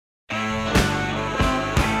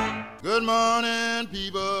Good morning,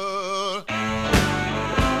 people.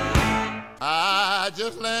 I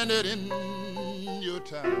just landed in your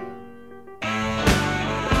town.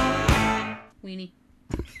 Weenie.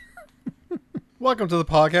 Welcome to the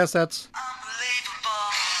podcast. That's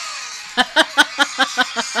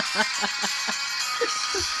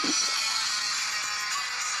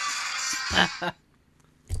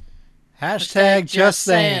Hashtag just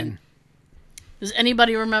saying. Does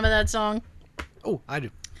anybody remember that song? Oh, I do.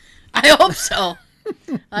 I hope so.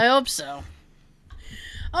 I hope so.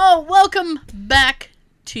 Oh, welcome back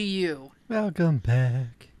to you. Welcome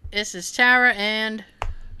back. This is Tara and...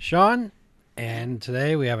 Sean, and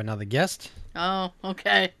today we have another guest. Oh,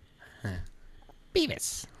 okay.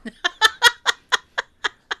 Beavis.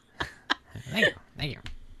 Thank you.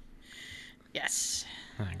 Yes.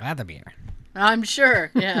 I'm glad to be here. I'm sure,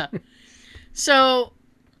 yeah. So...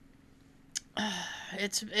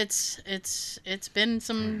 It's been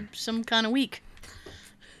some kind of week.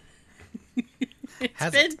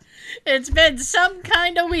 It's been some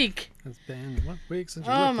kind of week. It's been 1 week since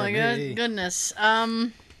you Oh looked my at me. goodness.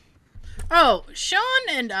 Sean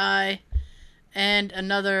and I and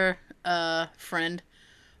another friend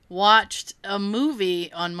watched a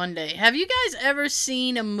movie on Monday. Have you guys ever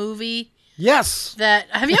seen a movie? Yes.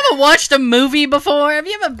 Have you ever watched a movie before? Have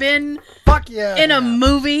you ever been Fuck yeah. in a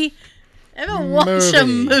movie? Ever watched a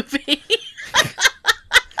movie?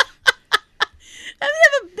 Have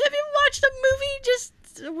you watched a movie just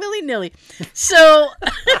willy-nilly? So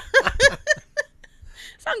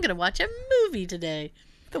I'm gonna watch a movie today.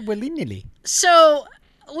 The willy-nilly. So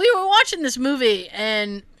we were watching this movie,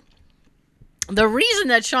 and the reason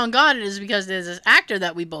that Sean got it is because there's this actor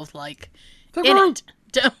that we both like Tim in Curry.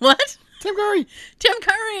 it. What? Tim Curry. Tim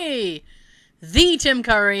Curry. The Tim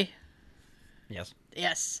Curry. Yes.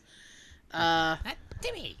 Yes.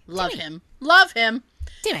 Timmy. Love him. Love him.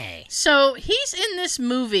 Timmy. So he's in this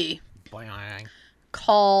movie Boing.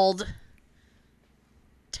 called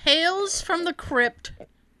Tales from the Crypt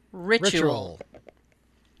Ritual.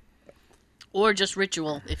 Or just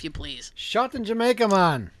Ritual, if you please. Shot in Jamaica,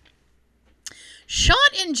 man. Shot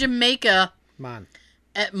in Jamaica Man.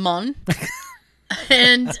 at Mon.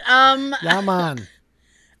 And Yeah, man.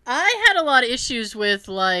 I had a lot of issues with,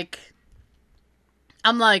 like,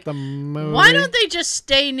 I'm like, The movie. why don't they just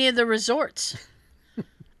stay near the resorts?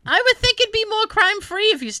 I would think it'd be more crime-free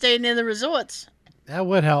if you stayed near the resorts. That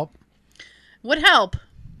would help. Would help.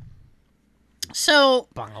 So,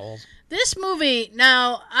 Bungholes. this movie,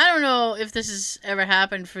 now, I don't know if this has ever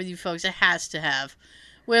happened for you folks. It has to have.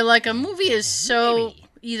 Where, like, a movie is so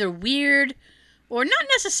either weird or not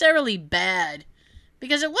necessarily bad.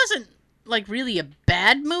 Because it wasn't, like, really a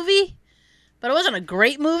bad movie. But it wasn't a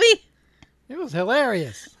great movie. It was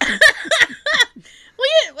hilarious.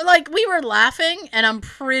 We were laughing, and I'm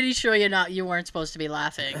pretty sure you weren't supposed to be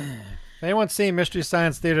laughing. If anyone's seen Mystery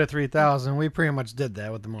Science Theater 3000, we pretty much did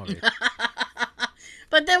that with the movie.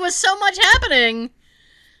 But there was so much happening.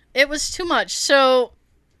 It was too much. So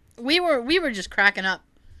we were just cracking up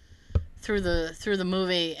through the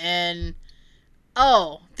movie, and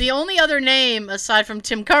the only other name aside from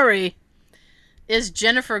Tim Curry is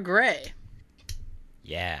Jennifer Grey.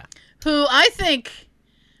 Yeah. Who I think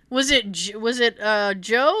was it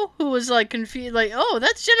Joe who was like confused, like, oh,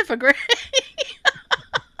 that's Jennifer Grey.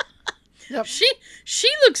 Yep. She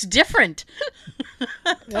looks different.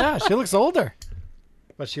 Yeah, she looks older,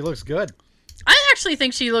 but she looks good. I actually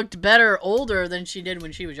think she looked better older than she did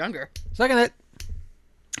when she was younger. Second it.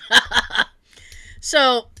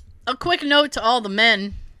 So, a quick note to all the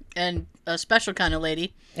men and a special kind of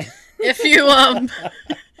lady: if you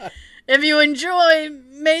enjoy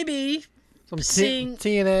maybe Some seeing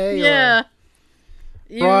TNA yeah,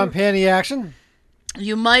 or bra and panty action.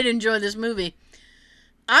 you might enjoy this movie.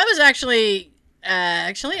 I was actually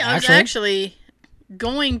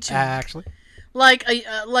going to Actually. like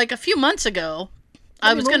a few months ago.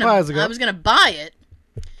 I was gonna buy it.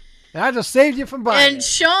 And I just saved you from buying And it.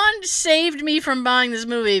 Sean saved me from buying this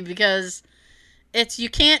movie because you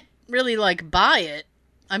can't really like buy it.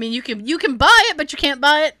 I mean, you can buy it, but you can't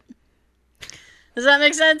buy it. Does that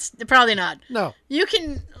make sense? Probably not. No. You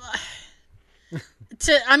can.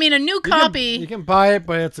 A new copy. You can buy it,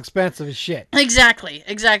 but it's expensive as shit. Exactly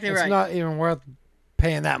It's right. not even worth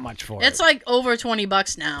paying that much for It's it. like over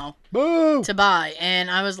 $20 now Boo! to buy, and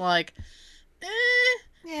I was like,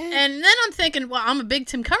 And then I'm thinking, well, I'm a big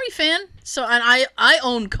Tim Curry fan, so and I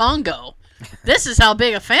own Congo. This is how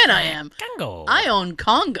big a fan I am. Congo. I own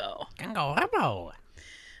Congo. Congo Rebo.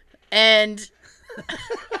 And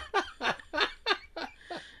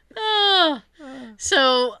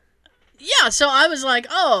so yeah, so I was like,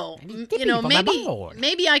 oh, tippy for my board.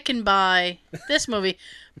 maybe I can buy this movie,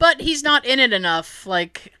 but he's not in it enough.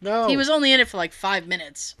 Like, No. he was only in it for like 5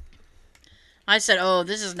 minutes. I said, oh,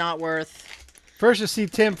 this is not worth. First you see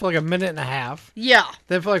Tim for like a minute and a half. Yeah,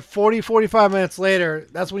 Then for like 40, 45 minutes later,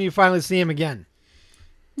 that's when you finally see him again.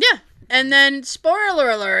 yeah, and then spoiler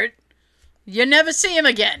alert, you never see him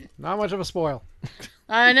again. Not much of a spoil.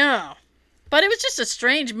 I know, but it was just a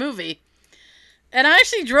strange movie, and I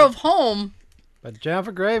actually drove home But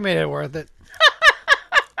Jennifer Grey made it worth it.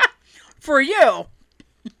 for you.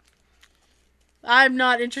 I'm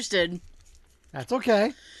not interested. That's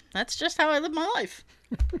okay. That's just how I live my life.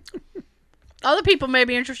 Other people may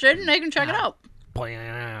be interested, and they can check it out.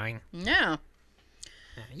 Boing. Yeah.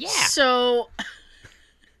 Yeah. So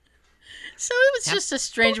it was just a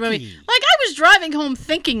strange movie. Spooky. Like, I was driving home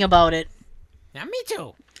thinking about it, Yeah, me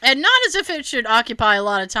too. and not as if it should occupy a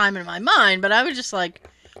lot of time in my mind, but I was just like,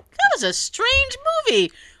 that was a strange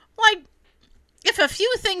movie. Like, if a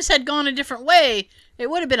few things had gone a different way, it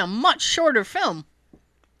would have been a much shorter film.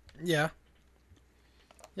 Yeah.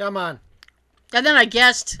 Yeah, man. And then I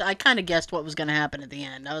kind of guessed what was going to happen at the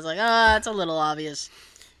end. I was like, that's a little obvious.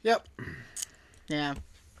 Yep. Yeah.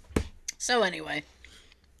 So anyway.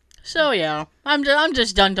 So yeah, I'm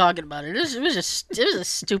just done talking about it. It was a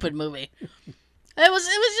stupid movie. It was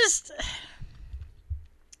just,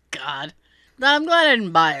 God. I'm glad I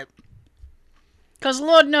didn't buy it. Cause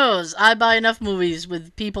Lord knows I buy enough movies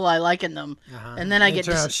with people I like in them, and then I They get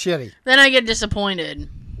turn out shitty. then I get disappointed.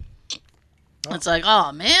 Oh. It's like,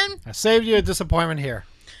 oh man, I saved you a disappointment here.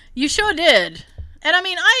 you sure did. And I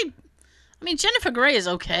mean Jennifer Grey is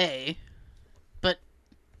okay, but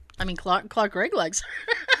I mean Clark Gregg likes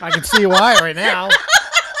her. I can see why right now.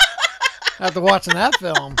 After watching that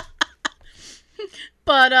film.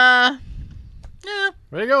 But yeah.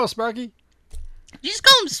 Where you go, Sparky? Did you just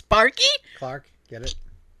call him Sparky? Clark, get it?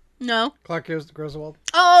 No. Clark Griswold.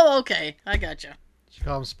 Oh, okay. I gotcha. You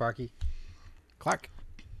call him Sparky. Clark.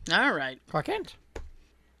 All right. Clark Kent.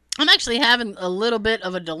 I'm actually having a little bit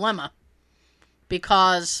of a dilemma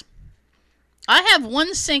because I have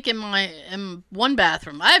one sink in one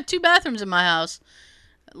bathroom. I have 2 bathrooms in my house.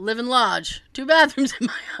 I live in lodge. 2 bathrooms in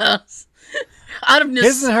my house.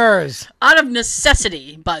 His and hers. Out of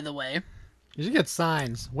necessity, by the way. You should get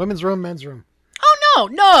signs. Women's room, men's room. Oh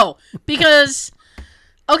no, because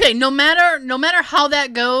okay, no matter how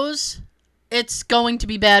that goes, it's going to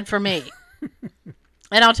be bad for me.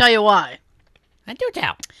 And I'll tell you why. I do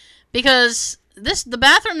tell. Because the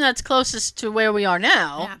bathroom that's closest to where we are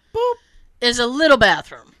now Yeah. Boop. is a little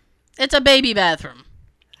bathroom. It's a baby bathroom.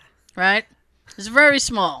 Right? It's very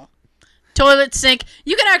small. Toilet, sink.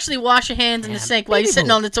 You can actually wash your hands in the sink while you're baby sitting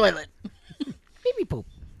poop. on the toilet. Baby poop.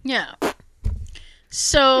 Yeah.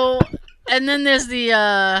 So, and then there's the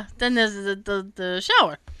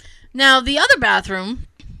shower. Now, the other bathroom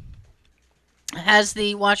has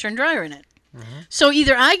the washer and dryer in it. So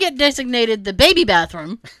either I get designated the baby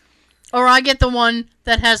bathroom, or I get the one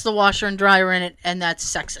that has the washer and dryer in it, and that's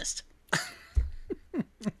sexist.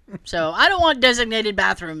 So I don't want designated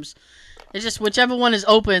bathrooms. It's just whichever one is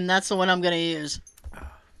open, that's the one I'm going to use.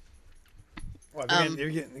 Well, if you're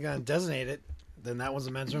going to designate it, then that one's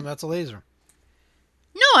a men's room, that's a ladies' room.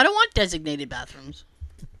 No, I don't want designated bathrooms.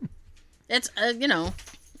 It's,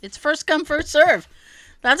 it's first come, first serve.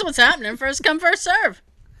 That's what's happening. First come, first serve.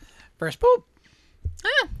 First poop.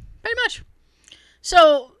 Yeah, pretty much.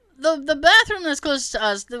 So the bathroom that's close to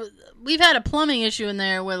us, we've had a plumbing issue in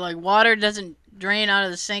there where like water doesn't drain out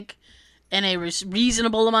of the sink in a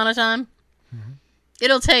reasonable amount of time. Mm-hmm.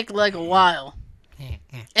 It'll take like a while.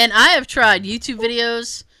 And I have tried YouTube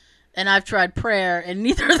videos and I've tried prayer, and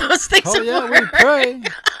neither of those things Oh, have yeah, worked. we pray.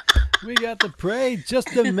 We got to pray just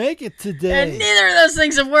to make it And today. neither of those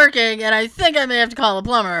things are working, and I think I may have to call a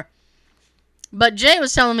plumber. But Jay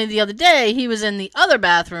was telling me the other day he was in the other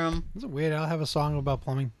bathroom. Doesn't Weird Al have a song about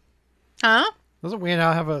plumbing? Huh? Doesn't Weird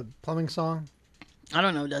Al have a plumbing song? I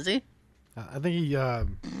don't know, does he? I think he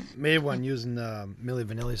made one using Milli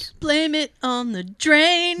Vanilli's. Blame it on the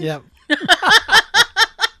drain. Yep.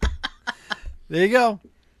 There you go.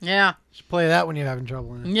 Yeah. Should play that when you're having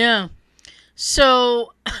trouble in it. Yeah.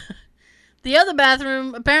 So, the other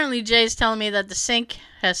bathroom, apparently Jay's telling me that the sink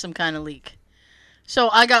has some kind of leak. So,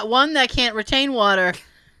 I got one that can't retain water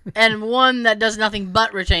and one that does nothing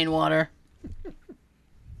but retain water.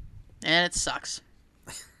 And it sucks.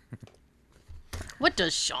 What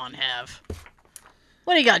does Sean have?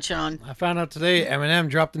 What do you got, Sean? I found out today Eminem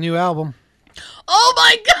dropped a new album. Oh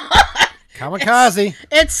my god! Kamikaze.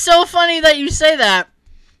 It's so funny that you say that.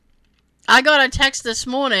 I got a text this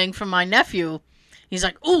morning from my nephew. He's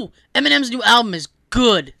like, ooh, Eminem's new album is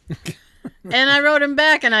good. And I wrote him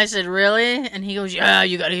back and I said, really? And he goes, yeah,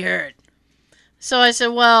 you gotta hear it. So I said,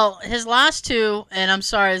 well, his last two, and I'm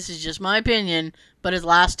sorry, this is just my opinion, but his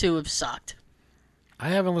last two have sucked. I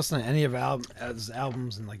haven't listened to any of his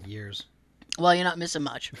albums in like years. Well, you're not missing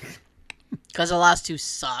much. Because the last two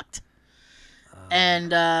sucked.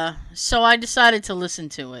 And so I decided to listen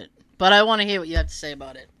to it. But I want to hear what you have to say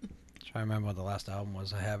about it. Try to remember what the last album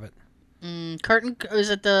was. I have it. Curtain, is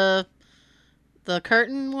it the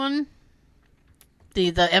Curtain one?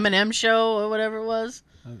 The Eminem show or whatever it was?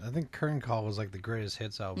 I think Curtain Call was like the greatest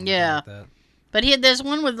hits album. Yeah. Like that. But there's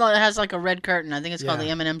one with that has like a red curtain. I think it's called the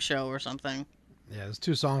Yeah. Eminem Show or something. Yeah, there's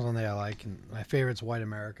 2 songs on there I like, and my favorite's White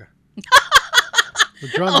America. The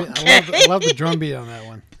drum beat, I love the drum beat on that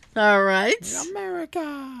one. All right.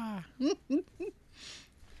 America.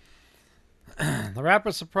 The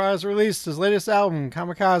rapper surprise released his latest album,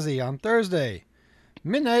 Kamikaze, on Thursday,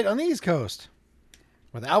 midnight on the East Coast,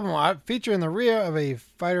 with album art featuring the rear of a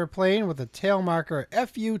fighter plane with a tail marker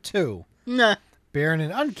FU2, Nah. bearing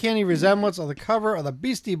an uncanny resemblance of the cover of the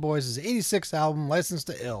Beastie Boys' '86 album, Licensed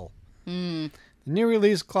to Ill. The new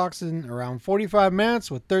release clocks in around 45 minutes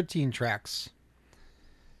with 13 tracks.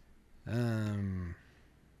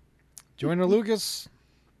 Joyner Lucas,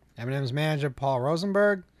 Eminem's manager Paul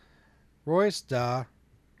Rosenberg, Royce da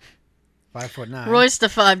 5'9". Royce the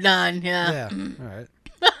 5'9", yeah. Yeah, all right.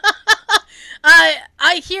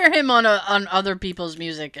 I hear him on other people's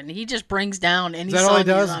music, and he just brings down any Is that song all he he's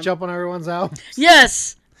does? on. Jump on everyone's album?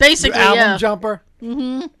 Yes, basically, Album yeah. jumper?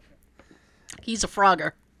 He's a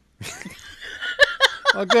frogger.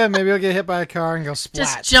 Well, good. Maybe he'll get hit by a car and go splat.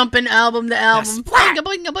 Just jumping album to album. splat. Boinga,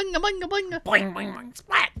 boinga, boinga, boinga, boinga. Boing, boing, boing.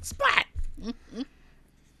 Splat, splat.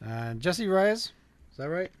 Jesse Reyes. Is that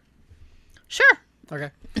right? Sure.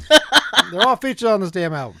 Okay. They're all featured on this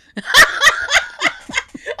damn album.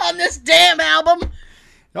 On this damn album.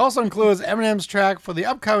 It also includes Eminem's track for the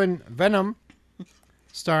upcoming Venom,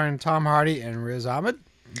 starring Tom Hardy and Riz Ahmed,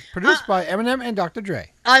 produced by Eminem and Dr.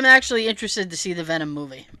 Dre. I'm actually interested to see the Venom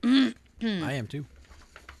movie. I am too.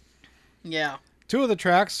 Yeah. 2 of the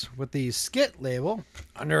tracks with the skit label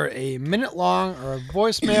under a minute long are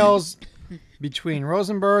voicemails between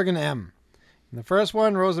Rosenberg and M. In the first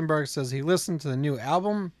one, Rosenberg says he listened to the new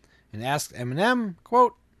album and asked Eminem,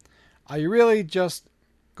 quote, "Are you really just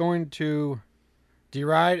going to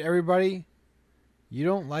deride everybody? You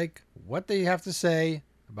don't like what they have to say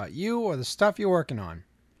about you or the stuff you're working on.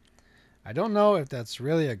 I don't know if that's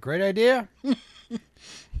really a great idea."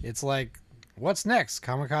 It's like, what's next?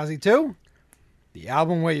 Kamikaze 2? The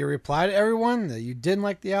album where you reply to everyone that you didn't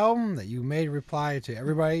like the album, that you made reply to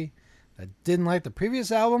everybody that didn't like the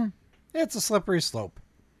previous album? It's a slippery slope.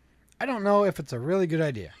 I don't know if it's a really good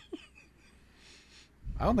idea.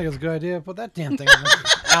 I don't think it's a good idea to put that damn thing on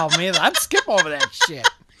the album either. I'd skip over that shit.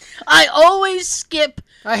 I always skip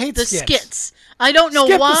I hate the skits. skits. I don't know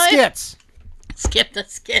Skip why. the skits. Skip the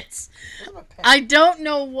skits. I don't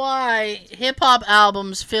know why hip-hop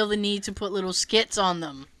albums feel the need to put little skits on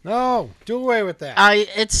them. No, do away with that.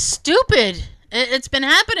 It's stupid. It's been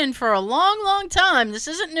happening for a long, long time. This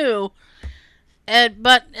isn't new.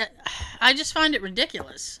 But I just find it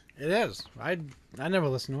ridiculous. It is. I never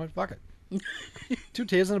listen to it. Fuck it. 2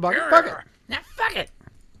 tears in a bucket. Fuck it. Nah, fuck it.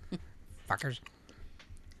 Fuckers.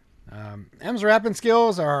 M's rapping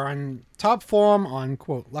skills are on top form on,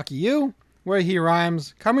 quote, Lucky You, where he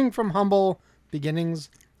rhymes, coming from humble beginnings,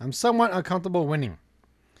 I'm somewhat uncomfortable winning.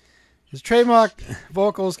 His trademark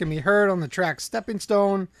vocals can be heard on the track Stepping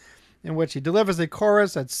Stone, in which he delivers a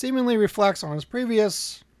chorus that seemingly reflects on his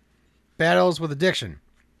previous battles with addiction.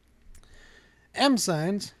 M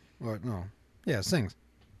sings.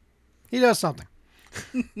 He does something.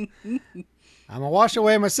 I'm gonna wash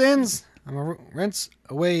away my sins. I'm gonna rinse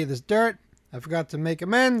away this dirt. I forgot to make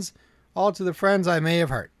amends, all to the friends I may have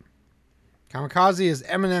hurt. Kamikaze is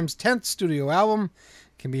Eminem's 10th studio album.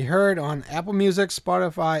 It can be heard on Apple Music,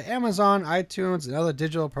 Spotify, Amazon, iTunes, and other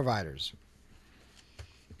digital providers.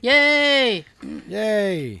 Yay!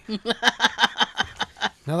 Yay!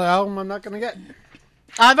 Another album I'm not gonna get.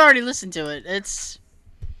 I've already listened to it. It's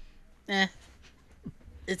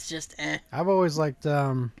just eh. I've always liked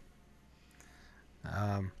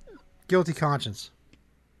Guilty Conscience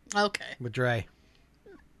Okay. with Dre.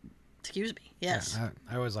 Excuse me. Yes. Yeah,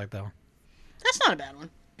 I always liked that one. That's not a bad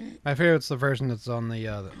one. My favorite's the version that's on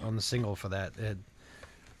the single for that. It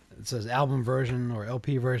says album version or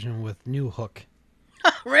LP version with new hook.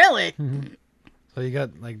 Really? So you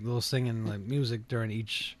got like little singing like music during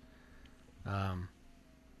each of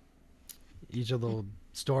the little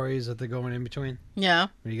stories that they're going in between. Yeah.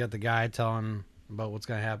 When you got the guy telling about what's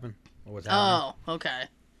gonna happen or what's happening. Oh, okay.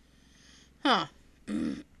 Huh.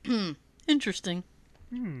 Interesting.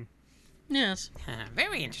 Hmm. Yes.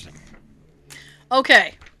 Very interesting.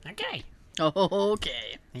 Okay. Okay. Oh,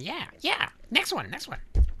 okay. Yeah. Next one.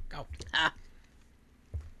 Go. Ah.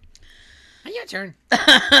 Your turn.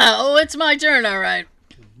 Oh, it's my turn, all right.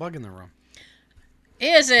 Bug in the room.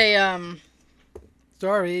 Here's a,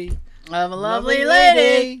 Story. of a lovely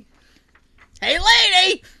lady. Hey,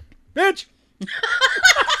 lady! Bitch!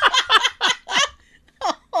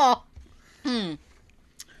 Oh.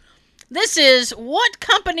 This is what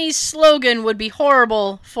company's slogan would be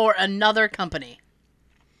horrible for another company.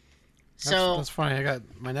 That's funny. I got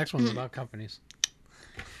my next one's about companies.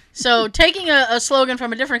 So taking a slogan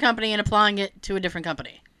from a different company and applying it to a different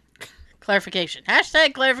company. Clarification.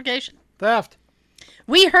 Hashtag clarification. Theft.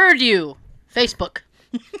 We heard you. Facebook.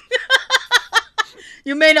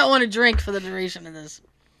 You may not want to drink for the duration of this.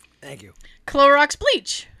 Thank you. Clorox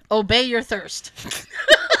bleach. Obey your thirst.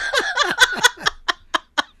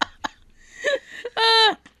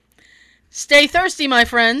 Stay thirsty, my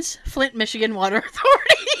friends. Flint, Michigan Water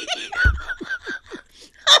Authority.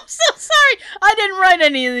 I'm so sorry. I didn't write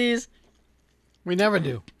any of these. We never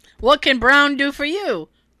do. What can Brown do for you?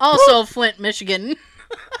 Also Flint, Michigan.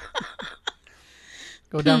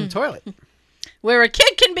 Go down the toilet. Where a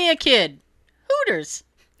kid can be a kid. Hooters.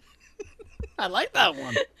 I like that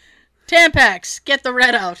one. Tampax. Get the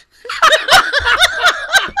red out.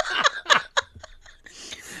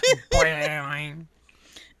 Boing.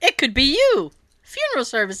 It could be you. Funeral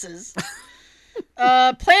services.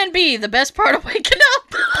 Plan B. The best part of waking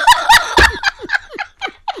up.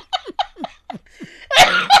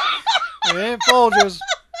 It ain't Folgers.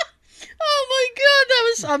 Oh my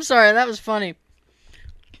god, I'm sorry, that was funny.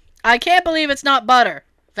 I can't believe it's not butter.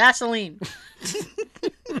 Vaseline.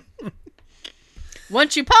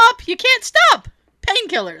 Once you pop, you can't stop.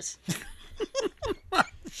 Painkillers.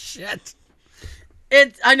 Shit.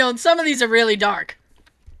 I know some of these are really dark.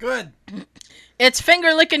 Good. It's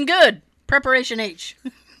finger licking good. Preparation H.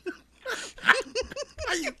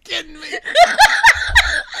 Are you kidding me?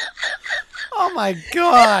 Oh my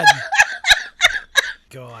god.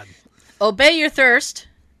 God. Obey your thirst.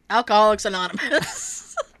 Alcoholics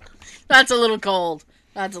Anonymous. That's a little cold.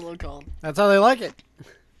 That's That's how they like it.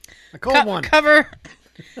 A cold one. Cover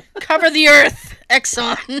the earth.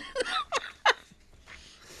 Exxon.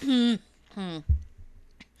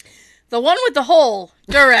 The one with the hole.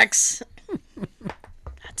 Durex.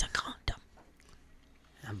 That's a condom.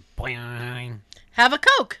 Boing. Have a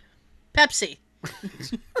Coke. Pepsi.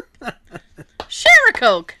 Share a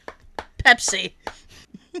Coke. Pepsi.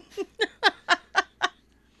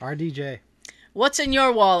 RDJ. What's in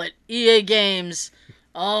your wallet? EA Games.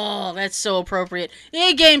 Oh, that's so appropriate.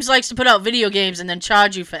 EA Games likes to put out video games and then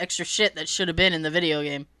charge you for extra shit that should have been in the video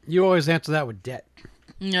game. You always answer that with debt.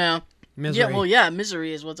 Yeah. Misery. Yeah,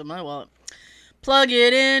 misery is what's in my wallet. Plug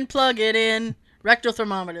it in. Rectal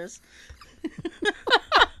thermometers.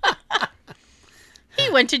 He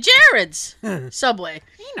went to Jared's. Subway.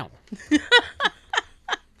 You know.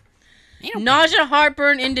 Nausea,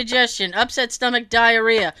 heartburn, indigestion, upset stomach,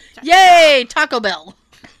 diarrhea. Yay! Taco Bell.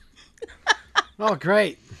 Oh,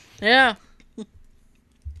 great. Yeah.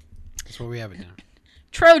 That's what we have it now.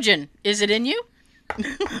 Trojan. Is it in you?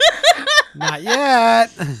 Not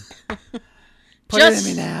yet. Put it in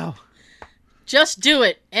me now. Just do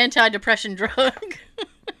it. Antidepressant drug.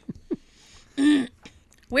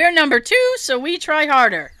 We're number 2, so we try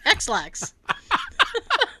harder. X-Lax.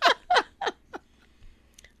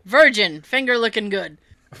 Virgin. Finger looking good.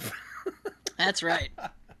 That's right.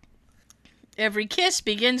 Every kiss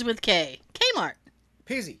begins with K. Kmart.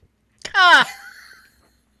 Peasy. Ah.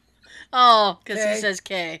 Oh, because K. he says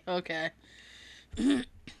K. Okay.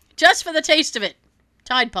 Just for the taste of it.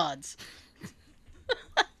 Tide Pods.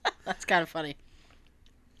 That's kind of funny.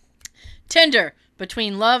 Tinder.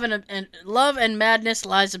 Between love and madness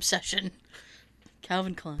lies obsession.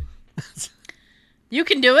 Calvin Klein. You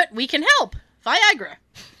can do it. We can help. Viagra.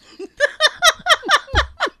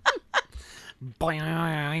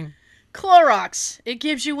 Boing. Clorox. It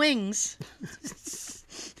gives you wings.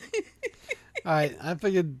 All right, I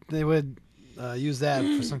figured they would use that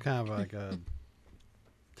for some kind of like a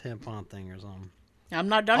tampon thing or something. I'm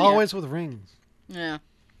not done Always with rings. yet. Yeah.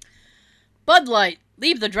 Bud Light.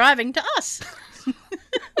 Leave the driving to us.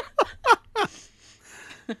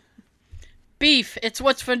 Beef. It's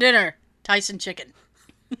what's for dinner. Tyson Chicken.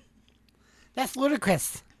 That's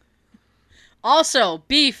ludicrous. Also,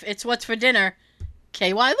 beef. It's what's for dinner.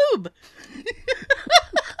 KY Lube.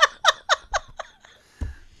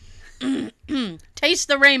 Taste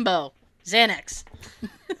the rainbow. Xanax.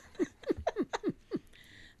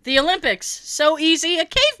 The Olympics. So easy a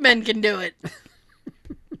caveman can do it.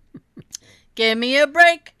 Give me a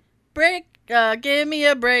break. Give me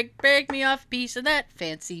a break. Break me off a piece of that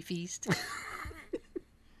fancy feast.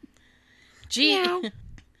 G.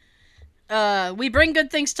 We bring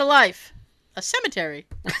good things to life. A cemetery.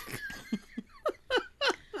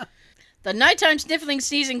 The nighttime sniffling,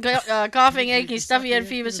 sneezing, coughing, aching, stuffy head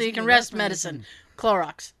fever so you can rest medicine.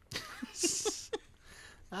 Clorox.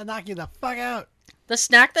 I'll knock you the fuck out. The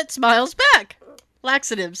snack that smiles back.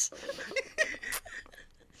 Laxatives.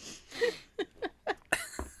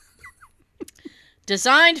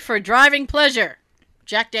 Designed for driving pleasure.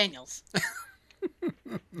 Jack Daniels.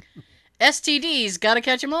 STDs, gotta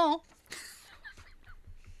catch 'em all.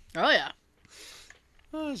 Oh, yeah.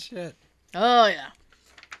 Oh, shit. Oh, yeah.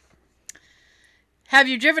 Have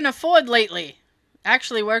you driven a Ford lately?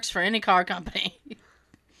 Actually works for any car company.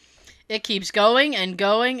 It keeps going and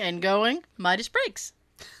going and going. Midas brakes.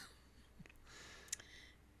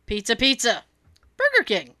 Pizza, pizza. Burger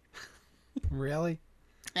King. Really?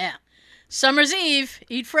 Yeah. Summer's Eve.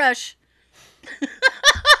 Eat fresh.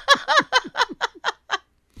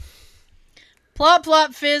 Plop,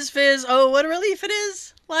 plop, fizz, fizz. Oh, what a relief it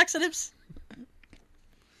is. Laxatives.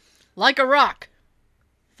 Like a rock.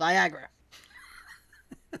 Viagra.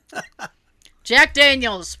 Jack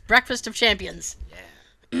Daniels. Breakfast of Champions.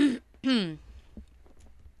 Yeah.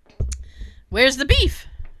 Where's the beef?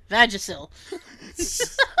 Vagisil.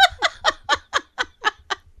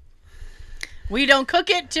 We don't cook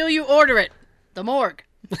it till you order it. The morgue.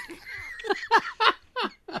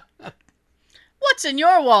 What's in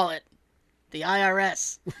your wallet? The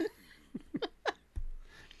IRS.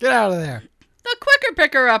 Get out of there. The quicker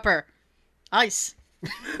picker upper. Ice.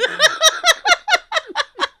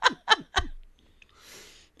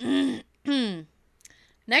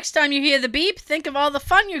 Next time you hear the beep, think of all the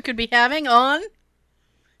fun you could be having on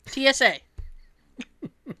TSA.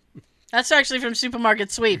 That's actually from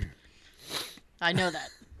Supermarket Sweep. I know that.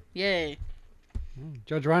 Yay.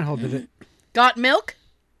 Judge Reinhold did it. Got milk?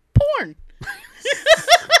 Porn.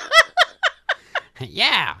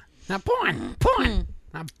 Yeah. Now porn.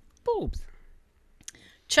 Now boobs.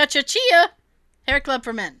 Cha-cha-chia. Hair club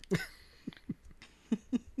for men.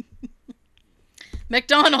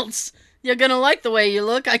 McDonald's. You're gonna like the way you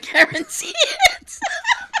look. I guarantee it.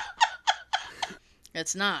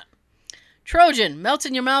 It's not. Trojan. Melts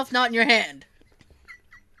in your mouth, not in your hand.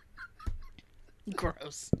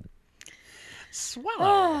 Gross.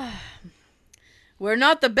 Swallow. We're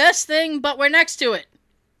not the best thing, but we're next to it.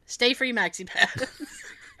 Stay free, Maxi Pads.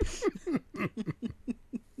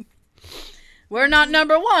 We're not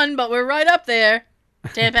number one, but we're right up there.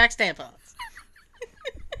 Tampax tampons.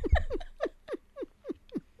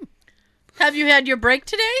 Have you had your break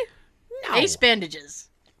today? No. Ace bandages.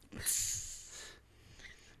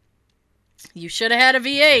 You should have had a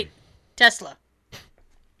V8. Tesla.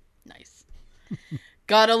 Nice.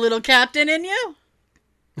 Got a little captain in you?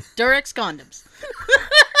 Durex condoms.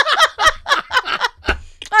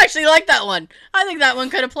 I actually like that one. I think that one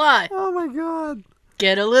could apply. Oh, my God.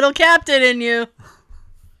 Get a little captain in you.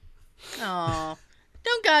 Oh,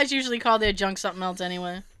 don't guys usually call their junk something else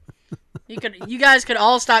anyway? You guys could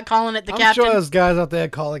all start calling it the I'm captain. sure there's guys out there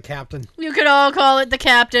call it captain. You could all call it the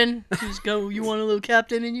captain. Just go. You want a little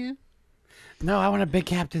captain in you? No, I want a big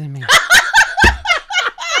captain in me.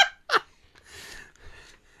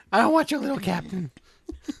 I don't want your little captain.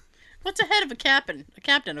 What's ahead of a captain? A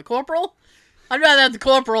captain? A corporal? I'd rather have the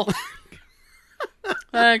corporal.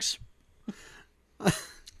 Thanks.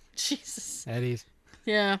 Jesus. Eddie's.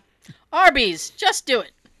 Yeah. Arby's. Just do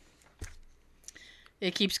it.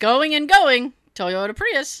 It keeps going and going. Toyota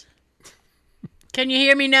Prius. Can you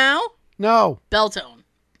hear me now? No. Bell tone.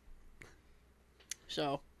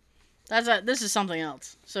 So, this is something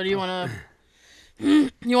else. So do you want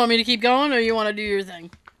to... You want me to keep going, or you want to do your thing?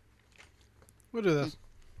 We'll do this.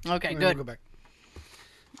 Okay, We'll good. go back.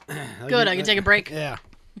 Good, I can take a break. Yeah.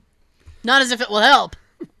 Not as if it will help.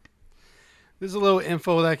 There's a little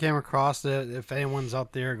info that I came across that if anyone's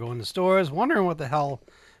out there going to stores wondering what the hell,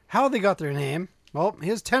 how they got their name. Well,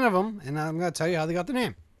 here's 10 of them, and I'm going to tell you how they got the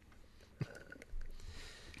name.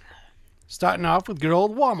 Starting off with good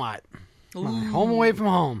old Walmart. Home away from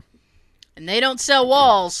home. And they don't sell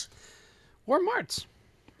walls. Or Marts.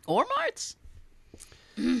 Or Marts.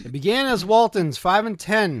 It began as Walton's 5 and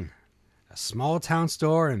 10, a small town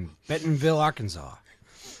store in Bentonville, Arkansas.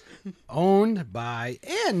 Owned by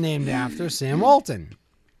and named after Sam Walton.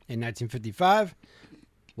 In 1955,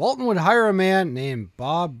 Walton would hire a man named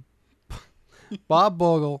Bob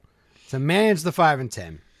Bogle to manage the 5 and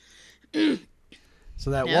 10.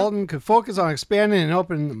 So that Yep. Walton could focus on expanding and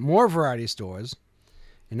opening more variety stores.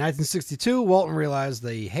 In 1962, Walton realized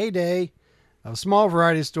the heyday of small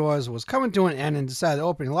variety stores was coming to an end and decided to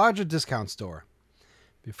open a larger discount store.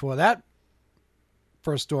 Before that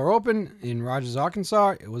first store opened in Rogers,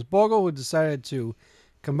 Arkansas, it was Bogle who decided to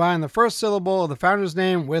combine the first syllable of the founder's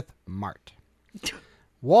name with Mart.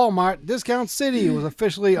 Walmart Discount City was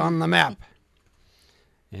officially on the map.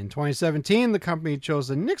 In 2017, the company chose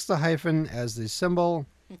to nix the hyphen as the symbol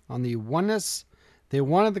on the oneness they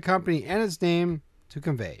wanted the company and its name to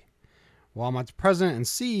convey. Walmart's president and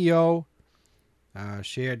CEO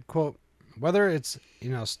shared, quote, "Whether it's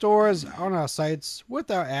in our stores, on our sites, with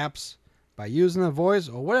our apps, by using the voice,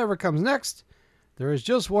 or whatever comes next, there is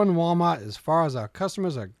just one Walmart as far as our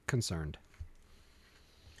customers are concerned."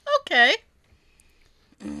 Okay.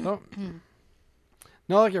 So,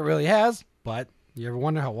 not like it really has, but you ever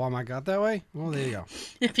wonder how Walmart got that way? Well, there you go.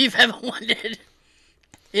 If you've ever wondered.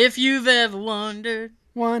 If you've ever wondered.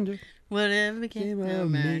 Wonder Whatever became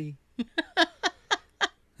of me.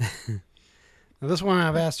 Now, this one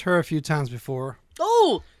I've asked her a few times before.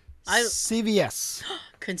 Oh! CVS.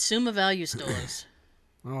 Consumer value stores.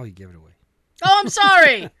 Oh, you give it away. Oh, I'm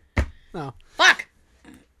sorry! No. Fuck!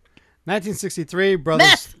 1963,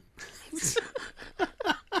 Brothers. Meth!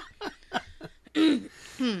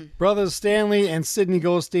 Brothers Stanley and Sidney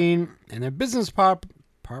Goldstein and their business Pauper?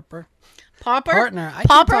 partner. I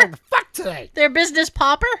Pauper? can't talk the fuck today. Their business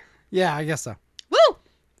pauper? Yeah, I guess so. Woo!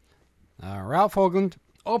 Ralph Hoagland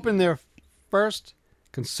opened their first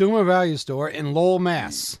consumer value store in Lowell,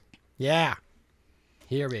 Mass. Yeah.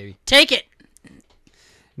 Here, baby. Take it.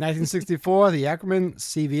 1964, the acronym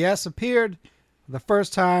CVS appeared for the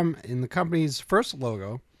first time in the company's first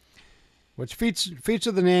logo, which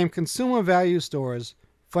featured the name Consumer Value Stores,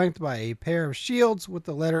 flanked by a pair of shields with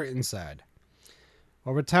the letter inside.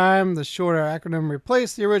 Over time, the shorter acronym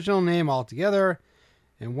replaced the original name altogether,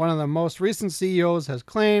 and one of the most recent CEOs has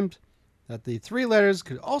claimed that the three letters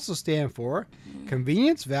could also stand for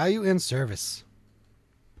Convenience, Value, and Service.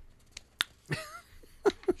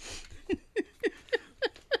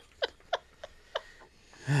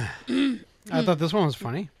 I thought this one was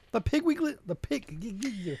funny. The pig.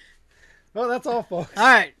 Well, that's all, folks. All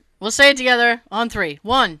right. We'll say it together on 3.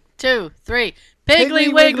 1, 2, 3. Piggly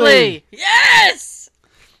Piggly Wiggly. Wiggly. Yes!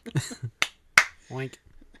 Oink.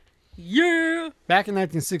 Yeah! Back in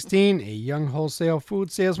 1916, a young wholesale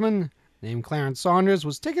food salesman named Clarence Saunders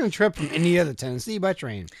was taking a trip from India to Tennessee by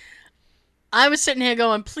train. I was sitting here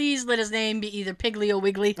going, please let his name be either Piggly or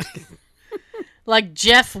Wiggly. Like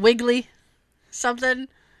Jeff Wiggly. Something.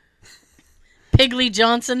 Piggly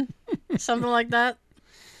Johnson. Something like that.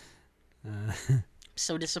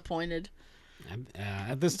 So disappointed.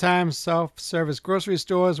 At this time, self-service grocery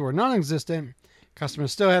stores were non-existent.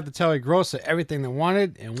 Customers still had to tell a grocer everything they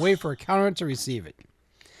wanted and wait for a counter to receive it.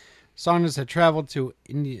 Saunders had traveled to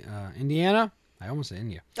Indiana. I almost said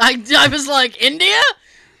India. I was like, India?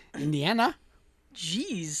 Indiana?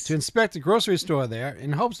 Jeez. To inspect a grocery store there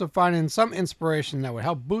in hopes of finding some inspiration that would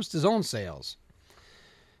help boost his own sales.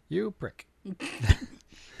 You prick.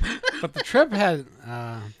 But the trip had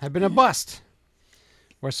been a bust.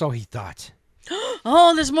 Or so he thought.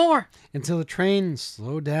 Oh, there's more. Until the train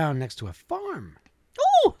slowed down next to a farm.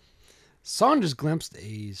 Ooh. Saunders glimpsed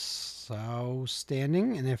a sow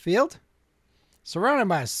standing in a field, surrounded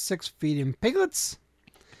by 6 feeding piglets,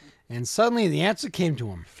 and suddenly the answer came to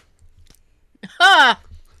him. Ha!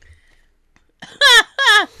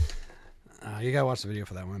 You gotta watch the video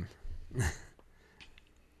for that one.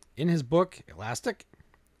 In his book, Elastic,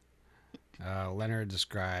 Leonard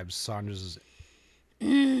describes Saunders'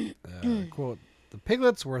 quote, "The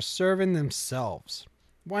piglets were serving themselves.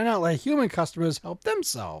 Why not let human customers help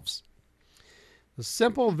themselves?" The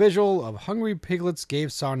simple visual of hungry piglets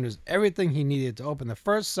gave Saunders everything he needed to open the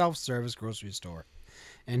first self-service grocery store,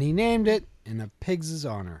 and he named it in the pigs'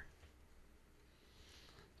 honor.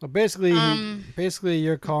 So basically,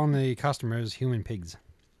 you're calling the customers human pigs.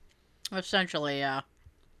 Essentially, yeah.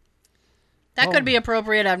 That could be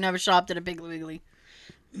appropriate. I've never shopped at a Piggly Wiggly.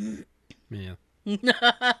 Yeah.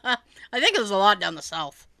 I think there's a lot down the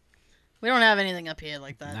south. We don't have anything up here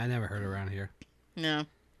like that. I never heard around here. No.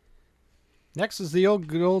 Next is the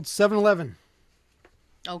good old 7-Eleven.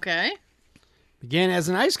 Okay. Began as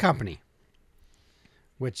an ice company,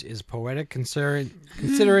 which is poetic considering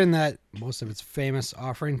that most of its famous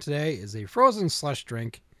offering today is a frozen slush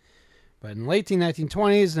drink. But in the late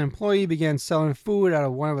 1920s, an employee began selling food out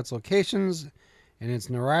of one of its locations, and its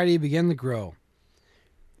notoriety began to grow.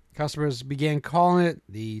 Customers began calling it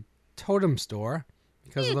the Totem Store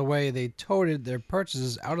because of the way they toted their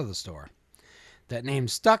purchases out of the store. That name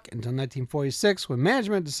stuck until 1946 when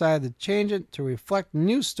management decided to change it to reflect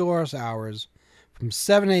new store hours from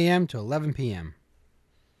 7 a.m. to 11 p.m.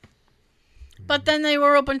 But then they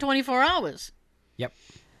were open 24 hours. Yep.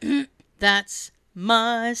 That's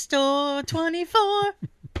my store 24.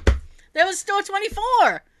 There was store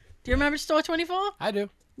 24. Do you remember store 24? I do.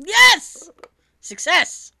 Yes!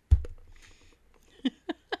 Success.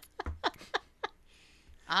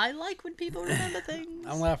 I like when people remember things.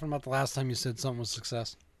 I'm laughing about the last time you said something was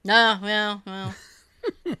success. No, well.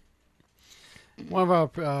 One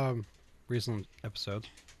of our recent episodes.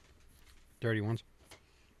 Dirty ones.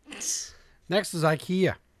 Next is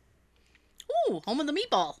IKEA. Ooh, home of the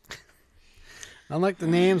meatball. Unlike the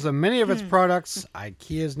names of many of its products,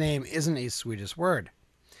 IKEA's name isn't a Swedish word.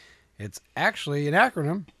 It's actually an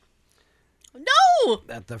acronym No!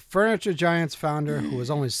 that the furniture giant's founder, who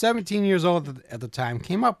was only 17 years old at the time,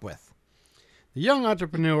 came up with. The young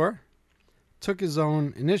entrepreneur took his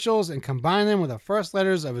own initials and combined them with the first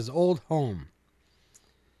letters of his old home.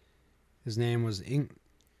 His name was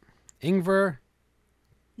Ingvar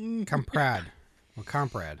Kamprad. Or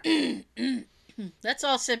Kamprad. Let's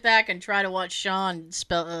all sit back and try to watch Sean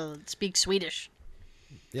speak Swedish.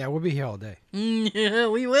 Yeah, we'll be here all day. Yeah,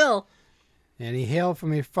 we will. And he hailed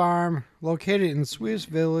from a farm located in the Swedish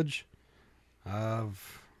village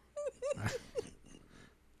of...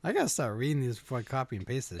 I gotta start reading these before I copy and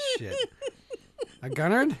paste this shit. A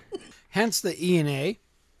Gunnard? Hence the E and A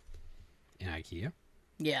in IKEA.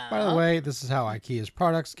 Yeah. By the way, this is how IKEA's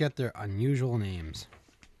products get their unusual names.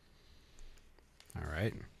 All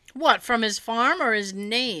right. What, from his farm or his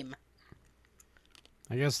name?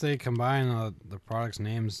 I guess they combine the products'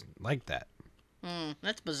 names like that.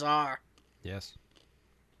 That's bizarre. Yes.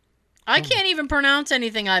 I can't even pronounce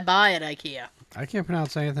anything I buy at IKEA. I can't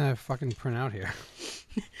pronounce anything I fucking print out here.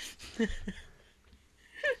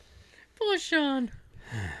 Poor Sean.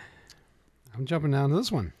 I'm jumping down to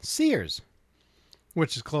this one. Sears,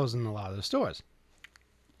 which is closing a lot of their stores.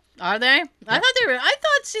 Are they? I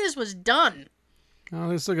thought Sears was done. Oh,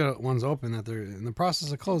 they still got ones open that they're in the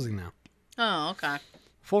process of closing now. Oh, okay.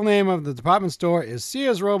 Full name of the department store is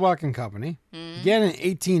Sears Roebuck and Company. Began in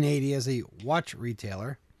 1880 as a watch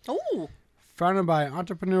retailer. Ooh. Founded by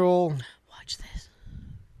entrepreneurial... Watch this.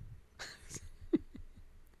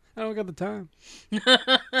 I don't got the time.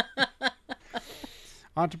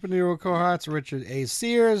 Entrepreneurial cohorts Richard A.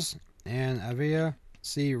 Sears and Avia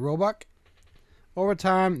C. Roebuck. Over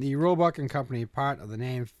time, the Roebuck and Company part of the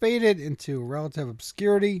name faded into relative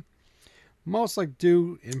obscurity, mostly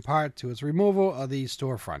due in part to its removal of the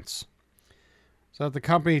storefronts, so that the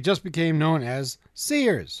company just became known as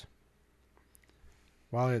Sears.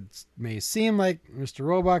 While it may seem like Mr.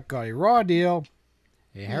 Roebuck got a raw deal,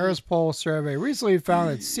 a Harris Poll survey recently found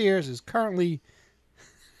that Sears is currently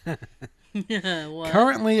What?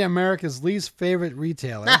 America's least favorite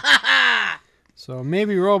retailer. So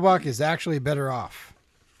maybe Roebuck is actually better off.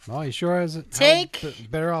 Well, he sure is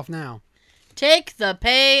better off now. Take the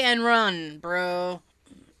pay and run, bro.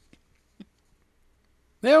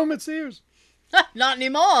 They own at Sears. Not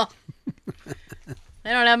anymore. They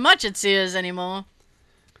don't have much at Sears anymore.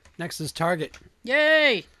 Next is Target.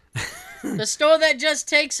 Yay! The store that just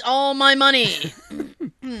takes all my money.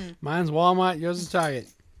 Mine's Walmart, yours is Target.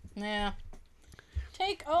 Yeah.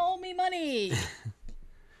 Take all me money.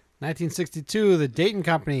 1962, the Dayton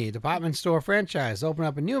Company department store franchise opened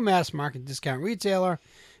up a new mass market discount retailer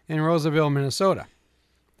in Roseville, Minnesota.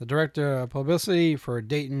 The director of publicity for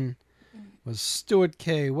Dayton was Stuart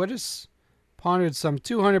K. Wittes. Pondered some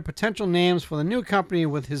 200 potential names for the new company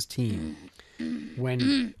with his team.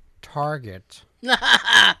 When Target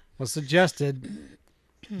was suggested,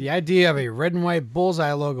 the idea of a red and white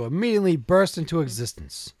bullseye logo immediately burst into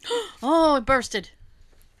existence. Oh, it bursted.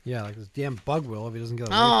 Yeah, like this damn bug will if he doesn't get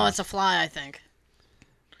away Oh, from it's a fly, I think.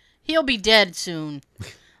 He'll be dead soon. I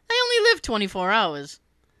only live 24 hours.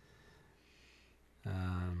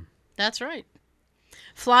 it. That's right.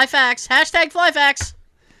 Fly facts. Hashtag fly facts.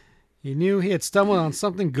 He knew he had stumbled on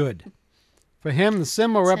something good. For him, the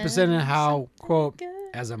symbol represented how, quote,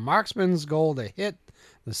 as a marksman's goal to hit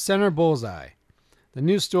the center bullseye. The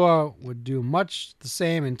new store would do much the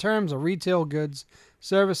same in terms of retail goods,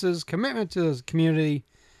 services, commitment to the community,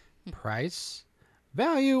 price,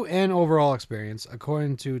 value, and overall experience,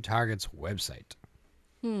 according to Target's website.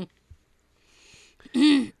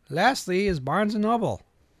 Lastly is Barnes & Noble.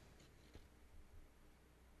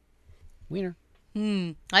 Wiener.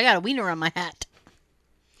 I got a wiener on my hat.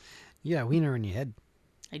 You got a wiener in your head.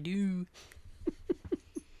 I do.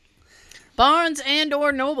 Barnes and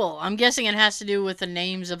or Noble. I'm guessing it has to do with the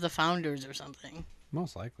names of the founders or something.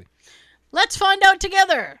 Most likely. Let's find out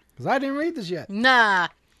together. Because I didn't read this yet. Nah.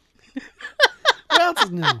 What else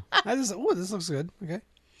is new? This looks good. Okay.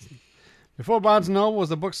 Before Barnes & Noble was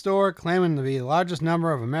a bookstore claiming to be the largest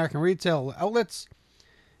number of American retail outlets,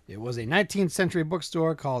 it was a 19th century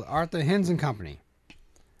bookstore called Arthur Hinds and Company.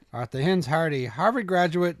 Arthur Hinds hired a Harvard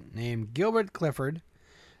graduate named Gilbert Clifford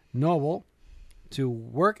Noble to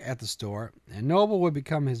work at the store, and Noble would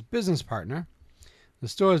become his business partner. The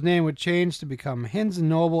store's name would change to become Hinds and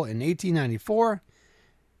Noble in 1894.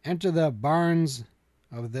 Enter the Barnes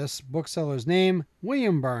of this bookseller's name,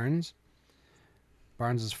 William Barnes.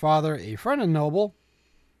 Barnes' father, a friend of Noble.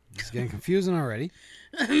 It's getting confusing already.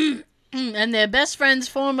 And their best friend's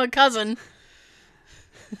former cousin.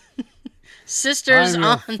 Sisters, I'm your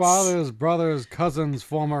aunts. father's brother's cousin's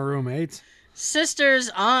former roommate. Sisters,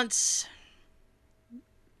 aunts.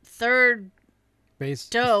 Third Base.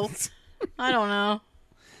 dough. I don't know.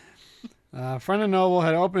 A friend of Noble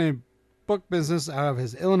had opened a book business out of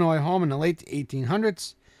his Illinois home in the late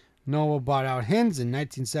 1800s. Noble bought out Hinds in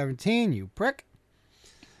 1917, you prick,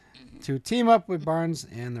 to team up with Barnes,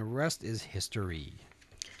 and the rest is history.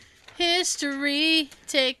 History,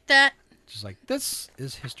 take that. Just like, this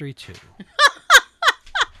is history too.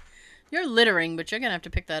 You're littering, but you're going to have to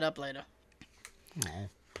pick that up later. Aw.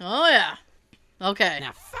 Oh, yeah. Okay.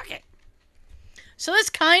 Now, fuck it. So this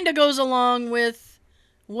kind of goes along with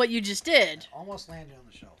what you just did, Almost landed on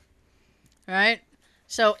the shelf. right?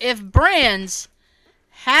 So if brands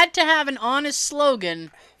had to have an honest slogan,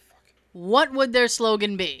 what would their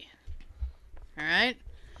slogan be? All right?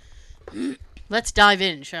 Let's dive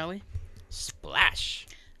in, shall we? Splash.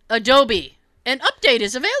 Adobe. An update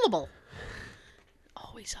is available.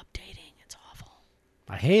 Always updating. It's awful.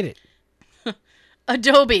 I hate it.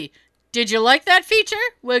 Adobe. Did you like that feature?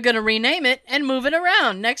 We're going to rename it and move it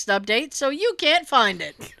around next update so you can't find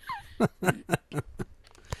it.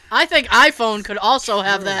 I think iPhone could also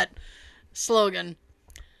have that slogan.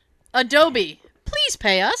 Adobe. Please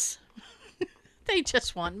pay us. They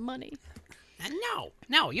just want money.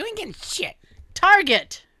 No, you ain't getting shit.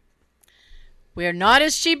 Target. We're not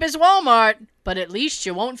as cheap as Walmart, but at least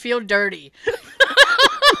you won't feel dirty.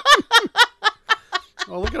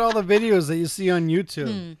 Oh, look at all the videos that you see on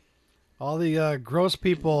YouTube. All the gross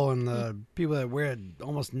people and the people that wear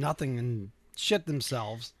almost nothing and shit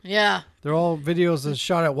themselves. Yeah. They're all videos that's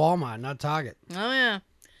shot at Walmart, not Target. Oh, yeah.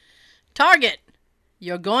 Target.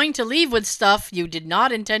 You're going to leave with stuff you did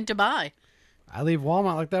not intend to buy. I leave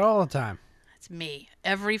Walmart like that all the time. That's me.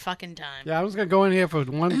 Every fucking time. Yeah, I'm just going to go in here for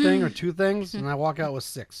one thing or two things, and I walk out with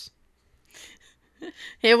 6.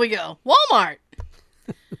 Here we go. Walmart.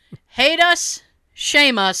 Hate us,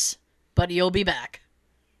 shame us, but you'll be back.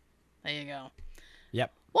 There you go.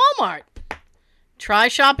 Yep. Walmart. Try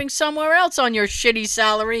shopping somewhere else on your shitty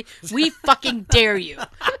salary. We fucking dare you.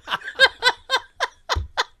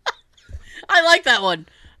 I like that one.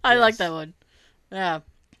 I like that one. Yeah.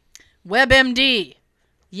 WebMD.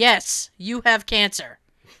 Yes, you have cancer.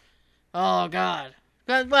 Oh, God.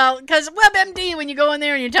 Well, because WebMD, when you go in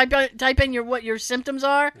there and you type in what your symptoms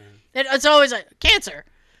are, it's always like, cancer.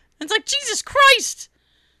 It's like, Jesus Christ.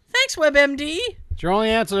 Thanks, WebMD. It's your only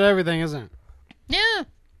answer to everything, isn't it? Yeah.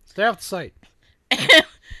 Stay off the site.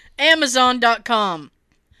 Amazon.com.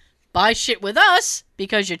 Buy shit with us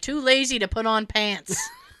because you're too lazy to put on pants.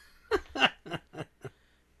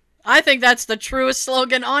 I think that's the truest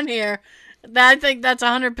slogan on here. I think that's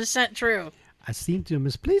 100% true. I seem to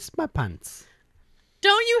misplace my pants.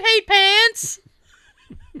 Don't you hate pants?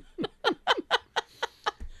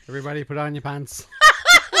 Everybody put on your pants.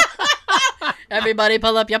 Everybody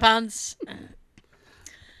pull up your pants.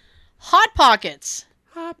 Hot Pockets.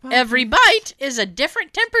 Every bite is a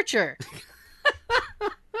different temperature.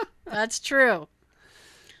 That's true.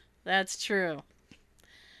 That's true.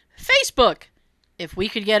 Facebook. If we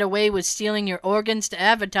could get away with stealing your organs to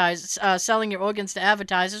advertise, selling your organs to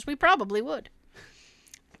advertisers, we probably would.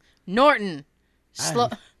 Norton.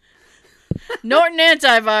 Norton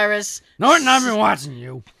Antivirus. Norton, I've been watching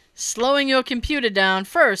you. Slowing your computer down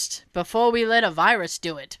first before we let a virus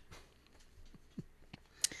do it.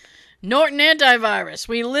 Norton Antivirus.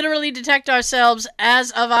 We literally detect ourselves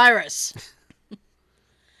as a virus.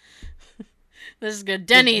 This is good.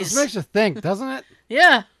 Denny's. This makes you think, doesn't it?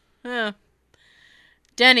 Yeah. Yeah.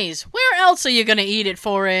 Denny's. Where else are you going to eat at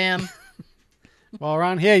 4 a.m.? Well,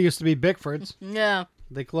 around here used to be Bickford's. Yeah.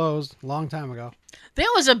 They closed a long time ago. There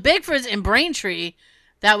was a Bigford's in Braintree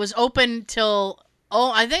that was open till,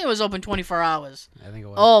 I think it was open 24 hours. I think it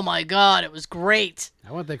was. Oh, my God. It was great.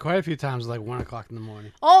 I went there quite a few times, like 1 o'clock in the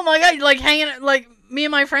morning. Oh, my God. Like me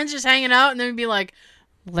and my friends just hanging out, and then we'd be like,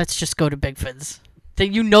 let's just go to Bigford's.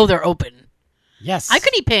 You know they're open. Yes. I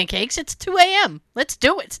could eat pancakes. It's 2 a.m. Let's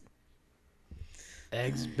do it.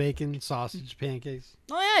 Eggs, bacon, sausage, pancakes.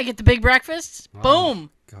 Oh, yeah. Get the big breakfast. Oh, Boom.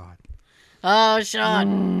 God. Oh,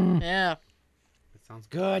 Sean. Yeah. That sounds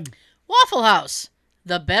good. Waffle House,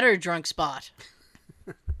 the better drunk spot.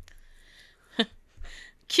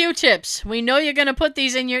 Q-tips. We know you're going to put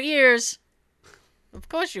these in your ears. Of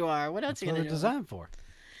course you are. What else That's are you what going they're to do? designed for.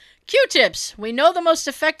 Q-tips. We know the most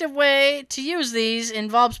effective way to use these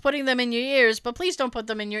involves putting them in your ears, but please don't put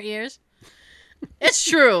them in your ears. It's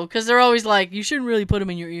true, because they're always like, you shouldn't really put them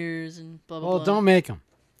in your ears and blah, blah, Well, blah. don't make them.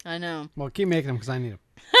 I know. Well, keep making them because I need them.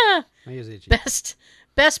 I use itchy.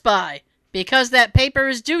 Best Buy. Because that paper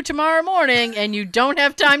is due tomorrow morning and you don't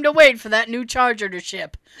have time to wait for that new charger to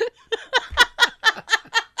ship.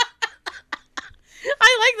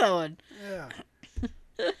 I like that one.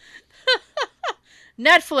 Yeah.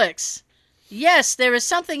 Netflix. Yes, there is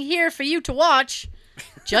something here for you to watch.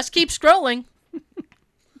 Just keep scrolling.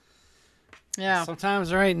 Yeah. Sometimes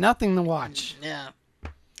there ain't nothing to watch. Yeah.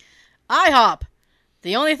 IHOP.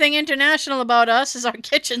 The only thing international about us is our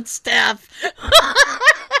kitchen staff.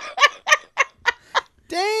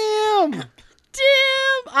 Damn! Damn.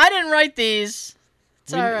 I didn't write these.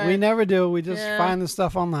 It's all right. We never do. We just Yeah. find the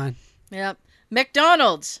stuff online. Yep.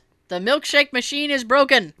 McDonald's. The milkshake machine is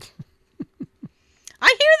broken. I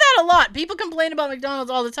hear that a lot. People complain about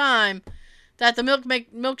McDonald's all the time that the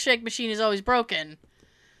milkshake machine is always broken.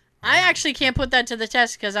 I actually can't put that to the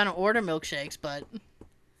test because I don't order milkshakes, but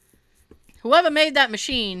whoever made that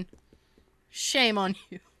machine, shame on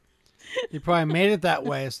you. You probably made it that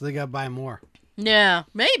way, so they got to buy more. Yeah,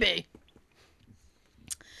 maybe.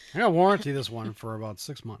 I got to warranty this one for about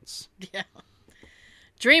 6 months. Yeah.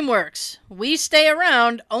 DreamWorks. We stay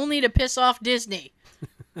around only to piss off Disney.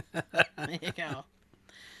 There you go.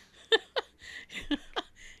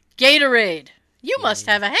 Gatorade. You must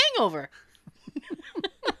have a hangover.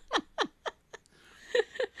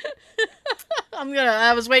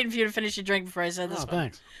 I was waiting for you to finish your drink before I said this Oh,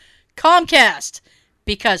 one. thanks. Comcast.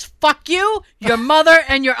 Because fuck you, your mother,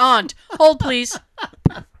 and your aunt. Hold, please.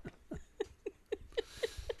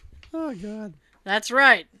 Oh, God. That's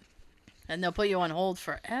right. And they'll put you on hold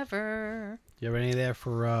forever. Do you have any there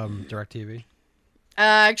for DirecTV?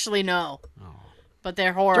 Actually, no. Oh. But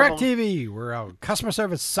they're horrible. DirecTV, where our customer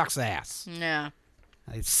service sucks ass. Yeah.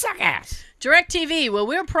 They suck ass. DirecTV, well,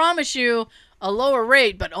 we'll promise you a lower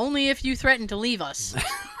rate, but only if you threaten to leave us.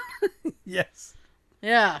 Yes.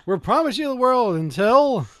 Yeah, We'll promise you the world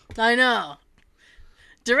until... I know.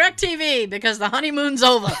 DirecTV, because the honeymoon's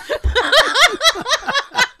over.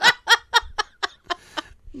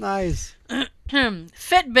 Nice.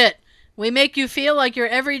 Fitbit, we make you feel like your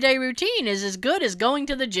everyday routine is as good as going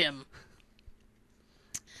to the gym.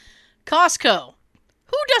 Costco,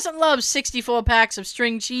 who doesn't love 64 packs of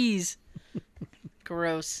string cheese?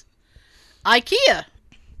 Gross. IKEA,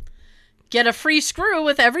 get a free screw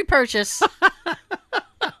with every purchase.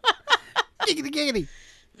 Giggity,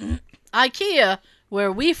 giggity. IKEA,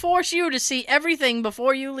 where we force you to see everything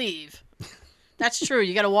before you leave. That's true.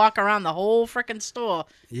 You got to walk around the whole frickin' store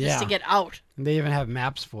Yeah. just to get out. And they even have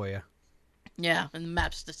maps for you. Yeah, and the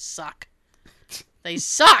maps just suck. They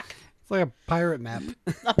suck. It's like a pirate map.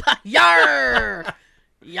 Yar!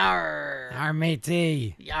 Yar! Our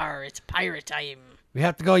matey. Yar, it's pirate time. We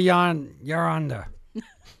have to go yonder.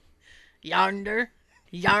 Yonder.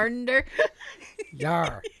 Yonder.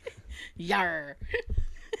 Yar. Yar.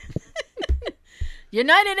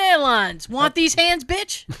 United Airlines. Want these hands,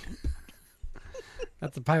 bitch?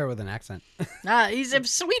 That's a pirate with an accent. He's a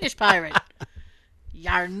Swedish pirate.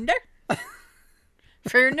 Yonder.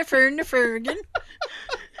 Ferna, Ferna, Fergan.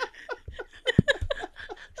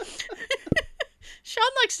 Sean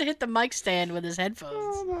likes to hit the mic stand with his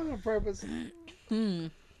headphones. not on purpose.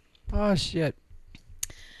 Oh, shit.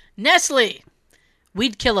 Nestle.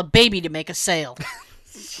 We'd kill a baby to make a sale.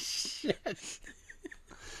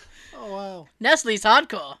 Oh, wow. Nestle's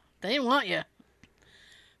hardcore. They want you.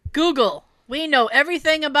 Google. We know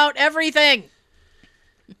everything about everything.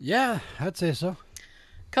 Yeah, I'd say so.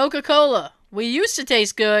 Coca-Cola. We used to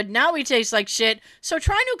taste good. Now we taste like shit. So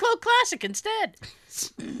try New Coke Classic instead.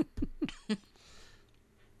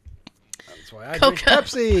 That's why I drink Coca.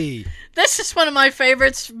 Pepsi. This is one of my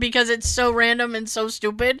favorites because it's so random and so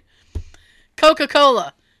stupid.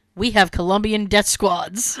 Coca-Cola. We have Colombian death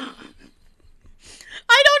squads.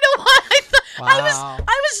 I don't know why Wow.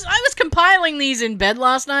 I was compiling these in bed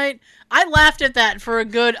last night. I laughed at that for a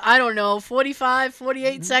good, 45,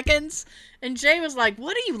 48 seconds. And Jay was like,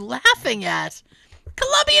 "What are you laughing at?"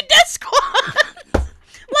 Colombian death squad.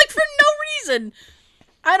 Like for no reason.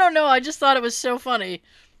 I don't know. I just thought it was so funny.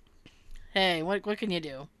 Hey, what can you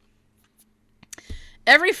do?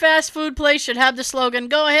 Every fast food place should have the slogan,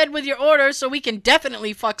 "Go ahead with your order so we can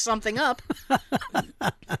definitely fuck something up."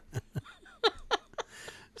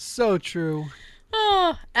 So true.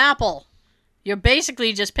 Oh, Apple. You're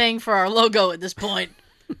basically just paying for our logo at this point.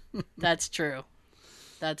 That's true.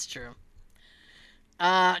 That's true.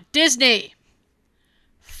 Disney.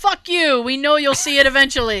 Fuck you. We know you'll see it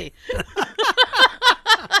eventually.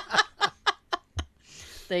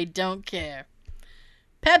 They don't care.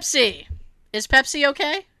 Pepsi. Is Pepsi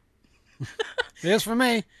okay? It is for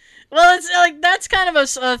me. Well, it's like that's kind of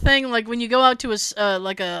a thing. Like when you go out to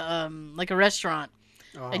a restaurant,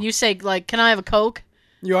 and you say like, "Can I have a Coke?"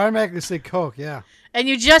 You automatically say Coke, yeah. And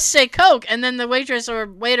you just say Coke, and then the waitress or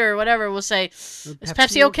waiter or whatever will say, "Is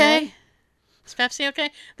Pepsi okay? Is Pepsi okay?"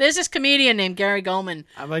 There's this comedian named Gary Goldman.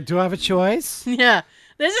 I'm like, do I have a choice? Yeah,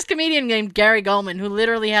 there's this comedian named Gary Goldman who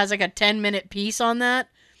literally has like a 10-minute piece on that,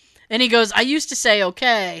 and he goes, "I used to say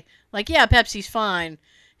okay, like yeah, Pepsi's fine."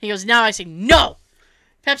 He goes, "Now I say no,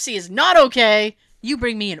 Pepsi is not okay. You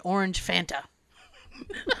bring me an orange Fanta."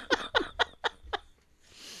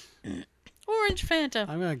 Orange Fanta.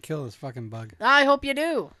 I'm going to kill this fucking bug. I hope you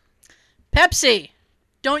do. Pepsi.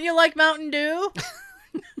 Don't you like Mountain Dew?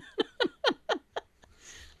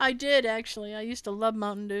 I did, actually. I used to love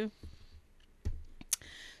Mountain Dew.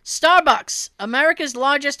 Starbucks. America's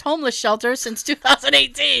largest homeless shelter since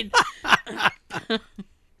 2018.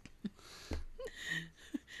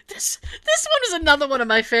 This one is another one of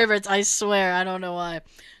my favorites, I swear. I don't know why.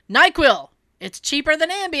 NyQuil. It's cheaper than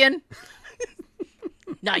Ambien.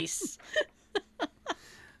 Nice.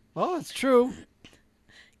 Well, it's true.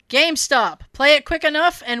 GameStop. Play it quick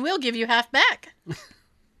enough and we'll give you half back.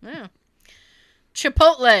 Yeah.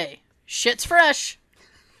 Chipotle. Shit's fresh.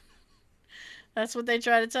 That's what they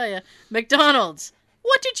try to tell you. McDonald's.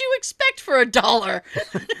 What did you expect for $1?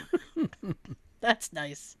 That's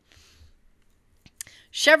nice.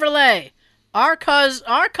 Chevrolet. Our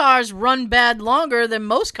cars run bad longer than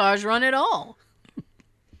most cars run at all.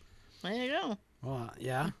 There you go. Well,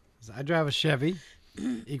 yeah. I drive a Chevy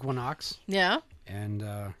Equinox, Yeah. and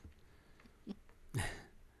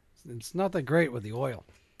it's not that great with the oil.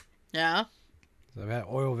 Yeah. I've had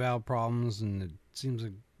oil valve problems, and it seems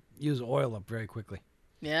to use oil up very quickly.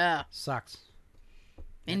 Yeah. Sucks.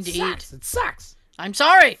 Indeed. It sucks. I'm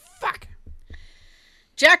sorry. Fuck.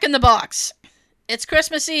 Jack in the Box. It's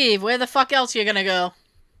Christmas Eve. Where the fuck else you gonna go?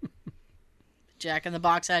 Jack in the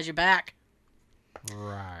Box has your back.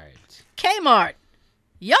 Right. Kmart.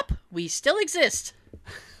 Yup, we still exist.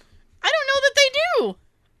 I don't know that they do.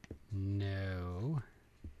 No.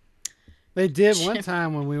 They did one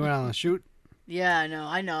time when we went on a shoot. Yeah,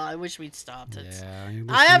 I know. I wish we'd stopped it. Yeah. you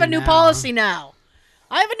I have a listen new now. policy now.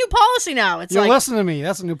 It's You like listen to me.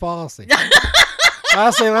 That's a new policy. I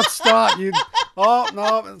say, let's stop. You. Oh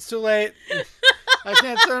no, it's too late. I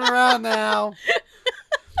can't turn around now.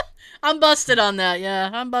 I'm busted on that. Yeah,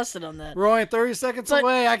 I'm busted on that. We're only 30 seconds But-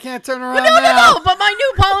 away. I can't turn around But now. no. But my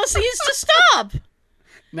new policy is to stop.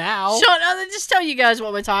 Now. Sean, I'll just tell you guys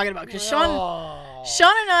what we're talking about because Sean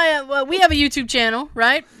and I, well, we have a YouTube channel,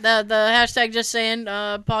 right? The hashtag Just Saying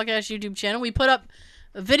podcast YouTube channel. We put up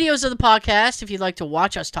videos of the podcast if you'd like to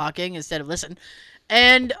watch us talking instead of listen,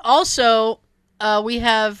 and also we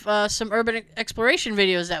have some urban exploration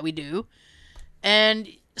videos that we do, and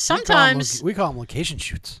sometimes we call them location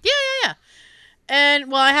shoots. yeah. And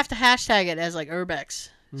well, I have to hashtag it as like urbex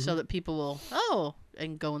so that people will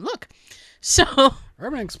and go and look. So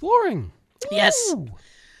Urban exploring. yes. Ooh.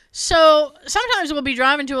 So sometimes we'll be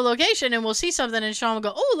driving to a location and we'll see something and Sean will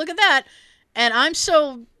go, "Oh, look at that." And I'm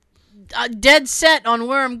so dead set on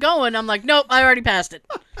where I'm going. I'm like, "Nope, I already passed it."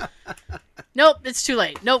 Nope, it's too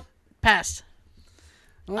late. Nope, passed.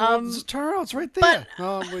 Well, just turn around. It's right there.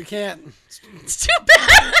 No, we can't. It's too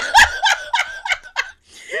bad.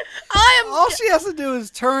 All she has to do is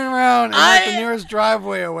turn around and let the nearest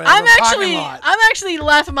driveway away. I'm the parking lot. actually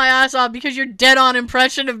laughing my ass off because your dead on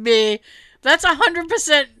impression of me. That's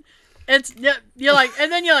 100%. You're like,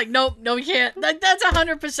 and then you're like, nope, no, we can't. That's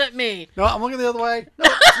 100% me. No, I'm looking the other way. No,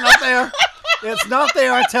 it's not there. It's not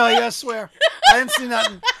there. I tell you, I swear. I didn't see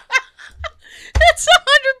nothing. That's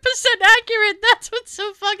 100% accurate. That's what's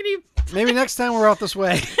so fucking. Maybe next time we're out this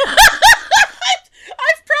way. I've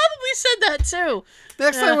probably said that too.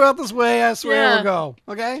 Next time we're out this way, I swear Yeah. we'll go.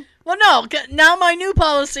 Okay? Well, no. Now my new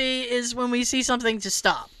policy is when we see something to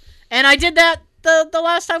stop, and I did that the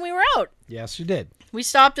last time we were out. Yes, you did. We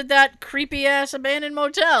stopped at that creepy ass abandoned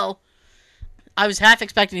motel. I was half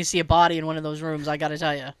expecting to see a body in one of those rooms. I gotta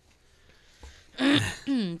tell you.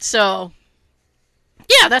 So,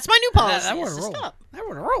 yeah, that's my new policy. That would is have to rolled. stop. That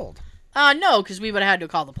would have rolled. No, because we would have had to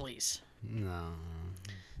call the police. No.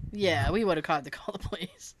 Yeah, we would have had to call the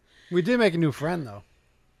police. We did make a new friend, though.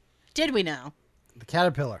 Did we now? The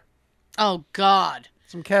caterpillar. Oh God.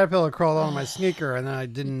 some caterpillar crawled on my sneaker, and then I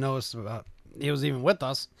didn't notice about he was even with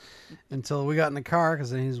us until we got in the car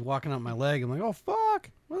because then he's walking up my leg. I'm like, oh fuck,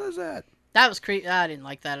 what is that? That was creepy. I didn't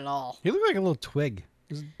like that at all. He looked like a little twig.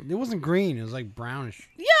 It wasn't green. It was like brownish.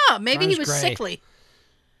 Yeah, maybe he Brownish was gray. sickly.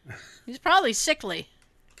 He's probably sickly.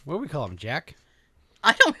 What do we call him, Jack?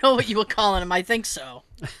 I don't know what you were calling him. I think so.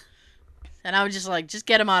 And I was just like, just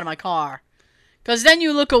get him out of my car. Because then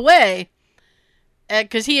you look away,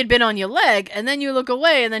 because he had been on your leg, and then you look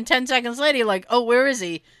away, and then 10 seconds later, you're like, oh, where is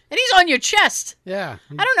he? And he's on your chest. Yeah.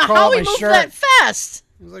 I don't know how he moved that fast.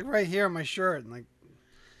 He was like right here on my shirt and like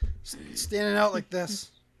standing out like this.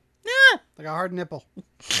 Yeah. Like a hard nipple.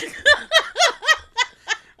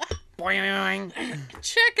 Boing.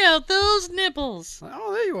 Check out those nipples.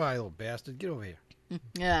 Oh, there you are, you little bastard. Get over here.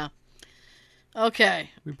 Yeah. Okay.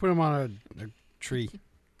 We put him on a tree.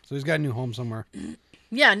 So he's got a new home somewhere.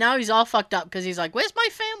 Yeah, now he's all fucked up because he's like, where's my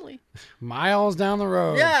family? Miles down the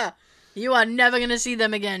road. Yeah. You are never going to see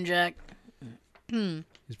them again, Jack.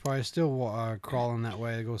 He's probably still crawling that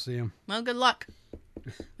way to go see him. Well, good luck.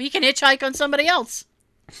 We can hitchhike on somebody else.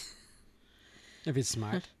 If he's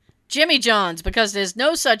smart. Jimmy John's, because there's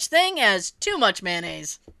no such thing as too much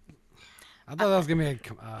mayonnaise. I thought that was going to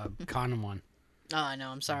be a condom one. Oh, I know.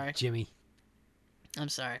 I'm sorry. Jimmy. I'm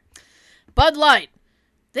sorry. Bud Light.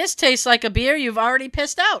 This tastes like a beer you've already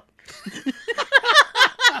pissed out.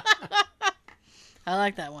 I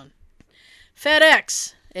like that one.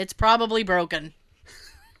 FedEx. It's probably broken.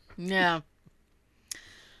 Yeah.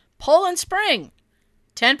 Poland Spring.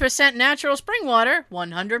 10% natural spring water,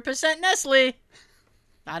 100% Nestle.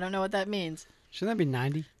 I don't know what that means. Shouldn't that be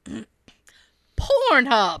 90?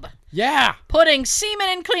 Pornhub. Yeah. Putting semen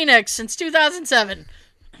in Kleenex since 2007.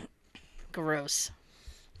 Gross.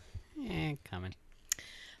 Coming.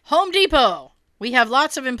 Home Depot. We have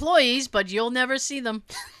lots of employees, but you'll never see them.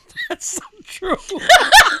 That's so true.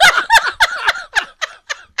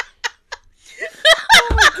 Oh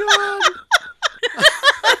my god.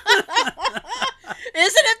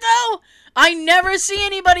 Isn't it though? I never see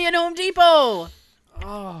anybody at Home Depot.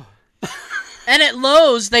 Oh. And at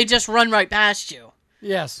Lowe's, they just run right past you.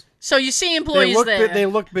 Yes. So you see employees there. They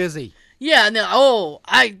look busy. Yeah, and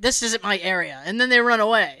they're, this isn't my area. And then they run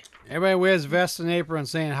away. Everybody wears vests and aprons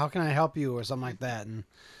saying, how can I help you? Or something like that. And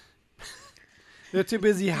they're too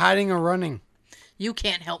busy hiding or running. You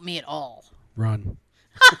can't help me at all. Run.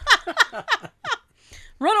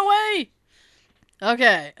 Run away.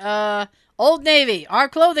 Okay. Old Navy. Our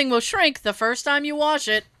clothing will shrink the first time you wash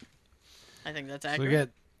it. I think that's So accurate. you get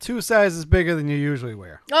 2 sizes bigger than you usually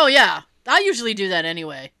wear. Oh, yeah. I usually do that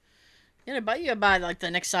anyway. You gotta buy like the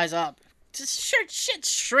next size up. Just shit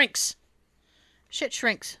shrinks. Shit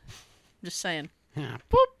shrinks. Just saying. Yeah.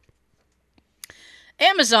 Boop.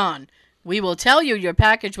 Amazon. We will tell you your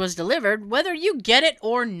package was delivered whether you get it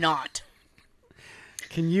or not.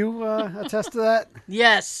 Can you attest to that?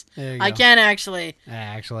 Yes. There you I go. can actually.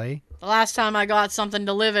 Actually. The last time I got something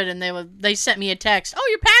delivered and they sent me a text. Oh,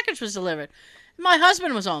 your package was delivered. My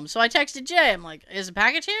husband was home, so I texted Jay. I'm like, is the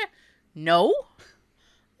package here? No.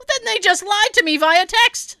 Well, then they just lied to me via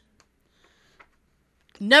text.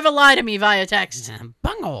 Never lie to me via text.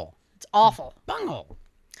 Bungle. It's awful. Bungle.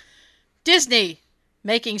 Disney.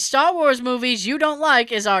 Making Star Wars movies you don't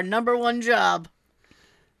like is our #1 job.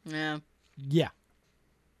 Yeah. Yeah.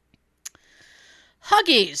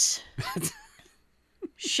 Huggies.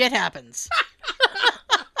 Shit happens.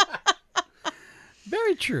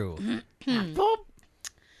 Very true. Boop.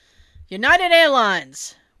 United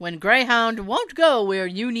Airlines. When Greyhound won't go where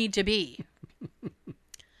you need to be.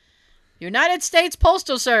 United States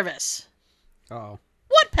Postal Service. Uh-oh.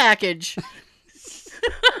 What package?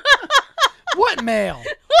 What mail?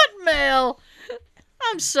 What mail?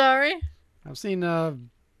 I'm sorry. I've seen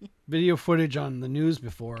video footage on the news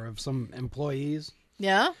before of some employees.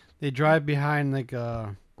 Yeah? They drive behind like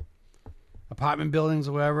apartment buildings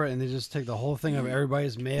or whatever, and they just take the whole thing of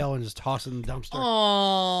everybody's mail and just toss it in the dumpster.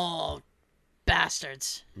 Oh,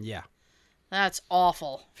 bastards. Yeah. That's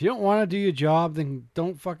awful. If you don't want to do your job, then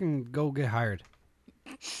don't fucking go get hired.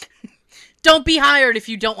 Don't be hired if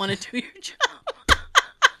you don't want to do your job.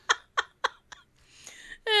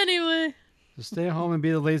 Anyway. Just stay at home and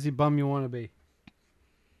be the lazy bum you want to be.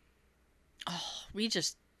 You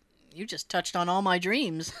just touched on all my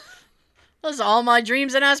dreams. Those are all my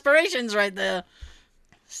dreams and aspirations right there.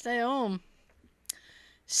 Stay home.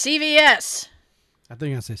 CVS. I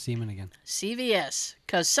think I say semen again. CVS.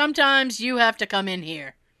 Because sometimes you have to come in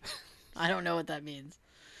here. I don't know what that means.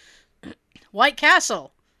 White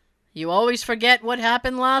Castle. You always forget what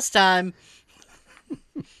happened last time.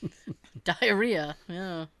 Diarrhea.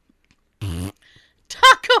 Yeah.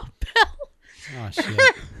 Taco Bell. Oh, shit.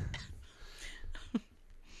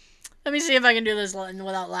 Let me see if I can do this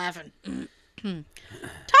without laughing.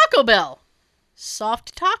 Taco Bell.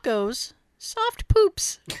 Soft tacos. Soft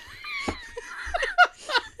poops.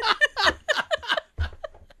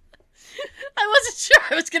 I wasn't sure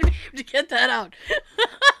I was going to be able to get that out.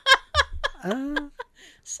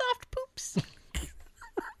 Soft poops.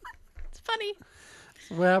 It's funny.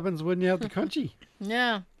 So what happens when you have the crunchy?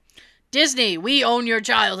 Yeah. Disney, we own your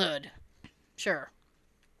childhood. Sure.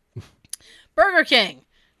 Burger King,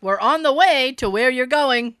 we're on the way to where you're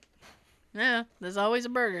going. Yeah, there's always a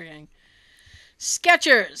Burger King.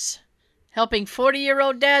 Skechers, helping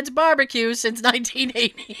 40-year-old dads barbecue since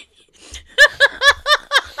 1980.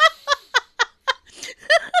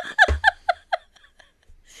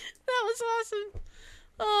 That was awesome.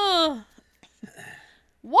 Oh.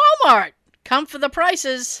 Walmart, come for the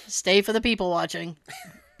prices, stay for the people watching.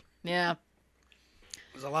 Yeah.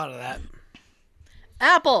 There's a lot of that.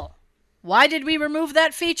 Apple, why did we remove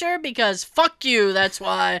that feature? Because fuck you, that's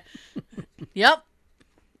why. Yep.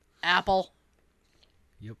 Apple.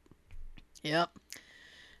 Yep.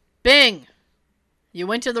 Bing, you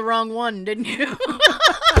went to the wrong one, didn't you?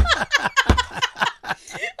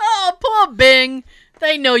 Oh, poor Bing.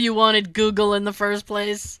 They know you wanted Google in the first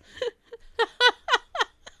place.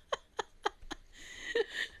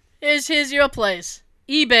 Here's your place.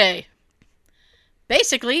 eBay.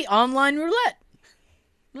 Basically, online roulette.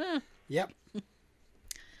 Yep.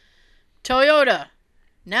 Toyota.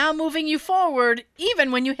 Now moving you forward,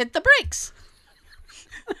 even when you hit the brakes.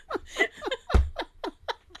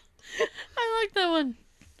 I like that one.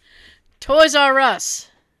 Toys R Us.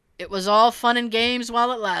 It was all fun and games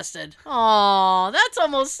while it lasted. Aw, that's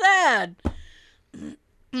almost sad.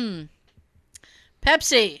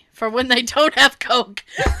 Pepsi, for when they don't have Coke.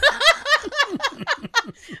 There's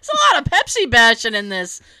a lot of Pepsi bashing in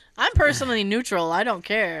this. I'm personally neutral. I don't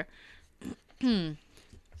care.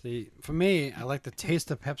 See, for me, I like the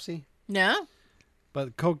taste of Pepsi, No?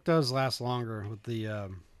 but Coke does last longer with the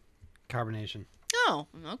carbonation. Oh,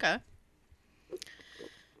 okay.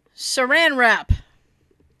 Saran wrap.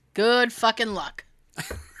 Good fucking luck.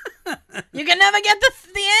 You can never get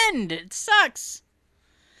the end. It sucks.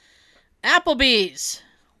 Applebee's.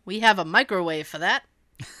 We have a microwave for that.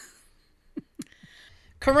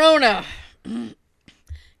 Corona.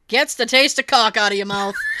 Gets the taste of cock out of your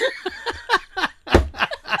mouth.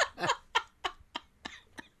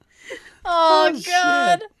 Oh,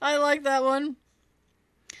 God. Shit. I like that one.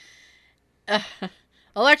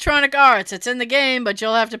 Electronic Arts. It's in the game, but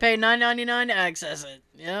you'll have to pay $9.99 to access it.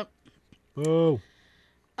 Yep. Oh.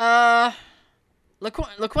 La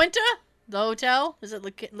Quinta? The hotel? Is it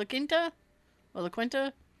La Quinta? Or La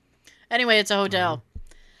Quinta? Anyway, it's a hotel.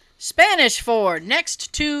 Spanish for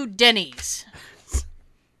next to Denny's.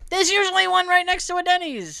 There's usually one right next to a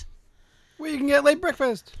Denny's. Well, you can get late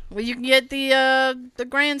breakfast. Well, you can get the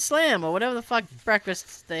Grand Slam or whatever the fuck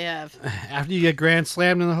breakfasts they have. After you get grand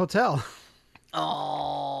slammed in the hotel.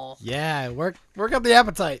 Oh. Yeah, work up the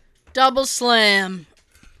appetite. Double slam.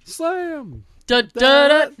 Slam. Da da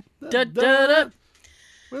da da da da.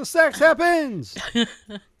 Well, sex happens.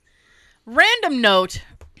 Random note,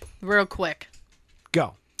 real quick.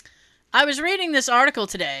 Go. I was reading this article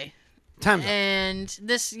today, Time's up. and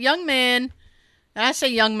this young man, and I say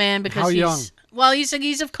young man because How he's young? well,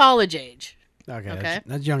 he's of college age. Okay.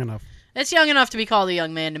 That's young enough. It's young enough to be called a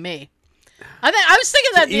young man to me. I was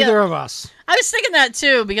thinking that Either of us. I was thinking that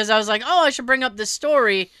too because I was like, oh, I should bring up this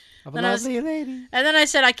story. Of a And I was- lovely lady. And then I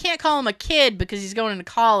said, I can't call him a kid because he's going into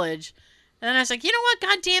college. And then I was like, you know what?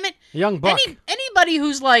 God damn it. A young buck. Anybody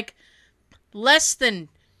who's like less than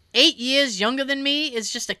 8 years younger than me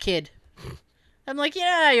is just a kid. I'm like,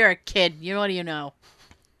 yeah, you're a kid. You know, what do you know?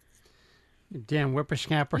 You damn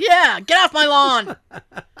whippersnapper. Yeah, get off my lawn.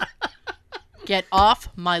 Get off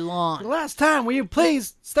my The lawn. last time, will you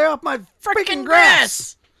please stay off my freaking Freaking grass?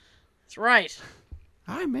 grass. That's right.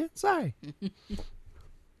 Hi, man. Sorry.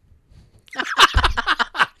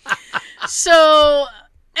 So,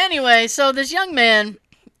 anyway, so this young man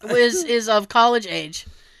is of college age,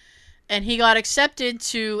 and he got accepted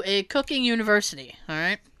to a cooking university, all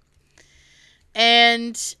right?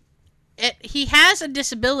 And he has a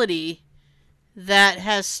disability that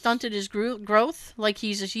has stunted his growth. Like,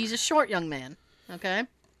 he's a short young man, okay?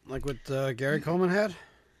 Like what Gary Coleman had?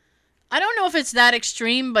 I don't know if it's that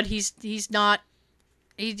extreme, but he's not...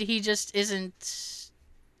 He just isn't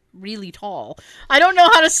really tall. I don't know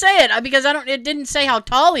how to say it because it didn't say how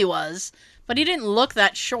tall he was, but he didn't look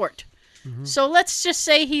that short. Mm-hmm. So let's just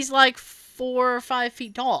say he's like 4 or 5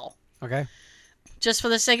 feet tall, Okay. just for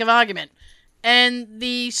the sake of argument. And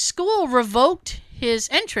the school revoked his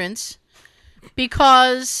entrance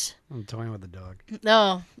because I'm toying with the dog.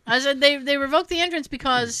 no, I said they revoked the entrance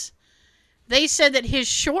because they said that his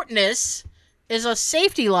shortness is a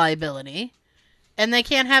safety liability, and they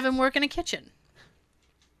can't have him work in a kitchen.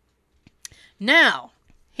 Now,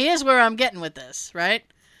 here's where I'm getting with this, right?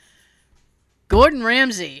 Gordon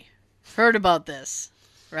Ramsay heard about this,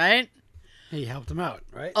 right? He helped him out,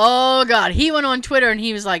 right? Oh, God. He went on Twitter and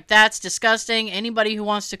he was like, that's disgusting. Anybody who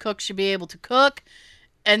wants to cook should be able to cook.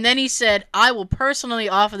 And then he said, I will personally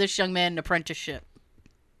offer this young man an apprenticeship.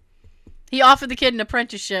 He offered the kid an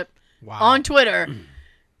apprenticeship on Twitter.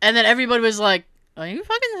 And then everybody was like, are you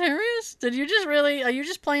fucking serious? Are you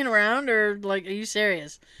just playing around, or like, are you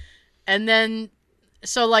serious? And then,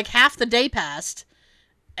 so like half the day passed,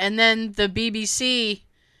 and then the BBC,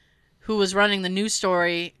 who was running the news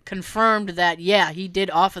story, confirmed that, yeah, he did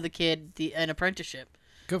offer the kid an apprenticeship.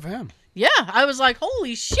 Good for him. Yeah, I was like,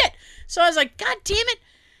 holy shit. So I was like, God damn it.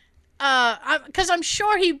 Because I'm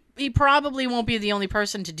sure he probably won't be the only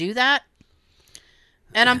person to do that.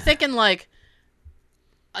 And I'm thinking, like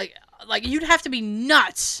you'd have to be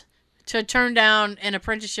nuts to turn down an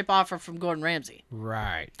apprenticeship offer from Gordon Ramsay.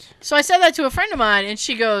 Right. So I said that to a friend of mine, and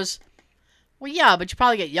she goes, well, yeah, but you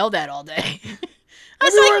probably get yelled at all day. It'd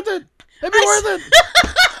be worth it. It'd be worth it.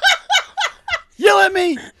 Yell at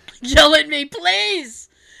me. Yell at me, please.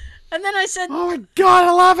 And then I said, oh, my God,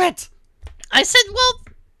 I love it. I said, well,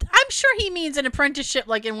 I'm sure he means an apprenticeship,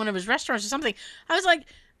 like in one of his restaurants or something. I was like,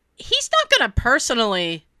 he's not going to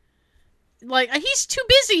personally, like, he's too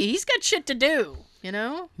busy. He's got shit to do, you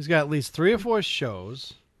know? He's got at least 3 or 4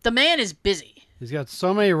 shows. The man is busy. He's got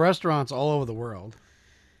so many restaurants all over the world.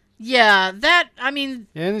 Yeah, and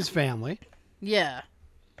his family. Yeah.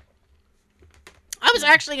 I was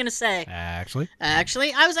actually going to say, I was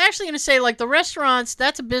actually going to say, like, the restaurants,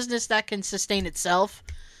 that's a business that can sustain itself.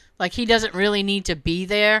 Like, he doesn't really need to be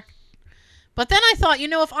there. But then I thought,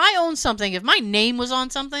 if I own something, if my name was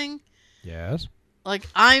on something, Yes. like,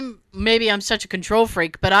 I'm such a control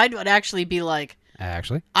freak, but I would actually be like,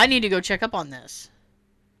 I need to go check up on this.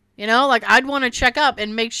 Like, I'd want to check up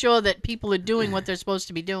and make sure that people are doing what they're supposed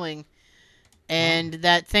to be doing, and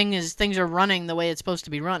that things are running the way it's supposed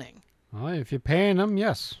to be running. Well, if you're paying them,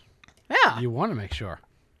 yes. Yeah. You want to make sure.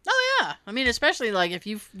 Oh, yeah. I mean, especially, like, if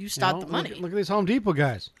you stop the money. Look at these Home Depot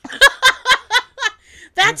guys.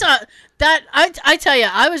 I tell you,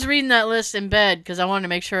 I was reading that list in bed because I wanted to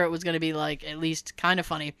make sure it was going to be, like, at least kind of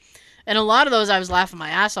funny. And a lot of those I was laughing my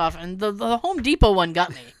ass off, and the Home Depot one got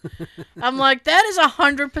me. I'm like, that is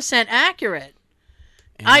 100% accurate.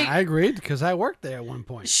 And I agreed because I worked there at one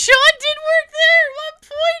point. Sean did work there at one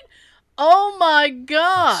point? Oh, my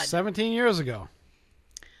God. 17 years ago.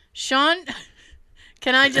 Sean,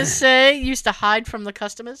 can I just say, used to hide from the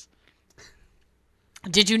customers?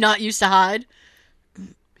 Did you not used to hide?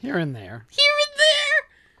 Here and there. Here and there?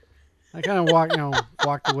 I kind of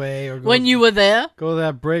walked away. Or When you were there? Go to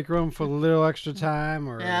that break room for a little extra time,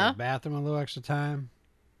 or Yeah. the bathroom a little extra time.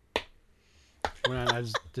 When I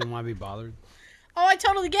just didn't want to be bothered. Oh, I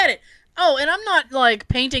totally get it. Oh, and I'm not, like,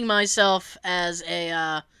 painting myself as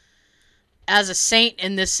a saint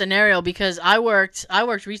in this scenario, because I worked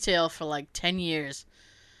retail for like 10 years.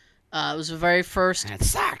 It was the very first. And it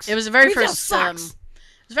sucks. It was the very Retail first. sucks. It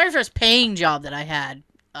was the very first paying job that I had.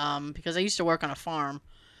 Because I used to work on a farm,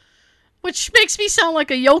 which makes me sound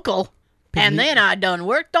like a yokel. And then I done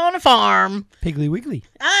worked on a farm. Piggly Wiggly.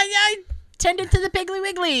 I tended to the Piggly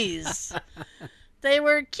Wigglies. They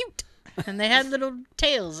were cute, and they had little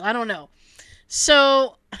tails. I don't know.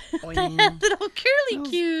 So they had little curly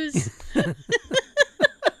cues.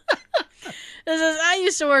 I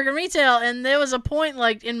used to work in retail, and there was a point,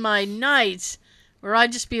 like, in my nights where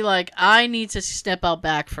I'd just be like, I need to step out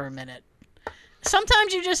back for a minute.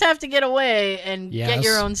 Sometimes you just have to get away and get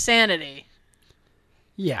your own sanity.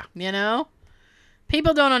 Yeah.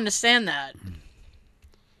 People don't understand that.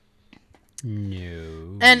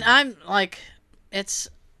 No. And I'm like, it's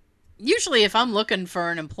usually if I'm looking for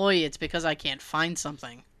an employee, it's because I can't find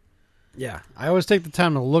something. Yeah. I always take the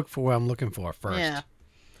time to look for what I'm looking for first. Yeah.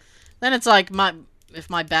 Then it's like if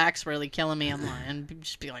my back's really killing me, I'm lying.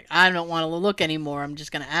 Just be like, I don't want to look anymore. I'm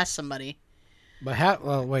just gonna ask somebody. But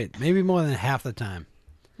maybe more than half the time.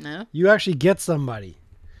 No. You actually get somebody,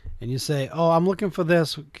 and you say, "Oh, I'm looking for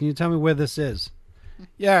this. Can you tell me where this is?"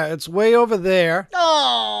 Yeah, it's way over there.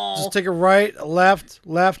 Oh. Just take a right, left,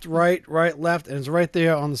 right, left, and it's right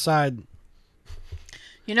there on the side.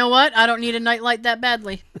 You know what? I don't need a nightlight that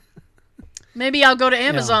badly. Maybe I'll go to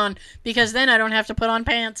Amazon because then I don't have to put on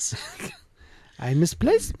pants. I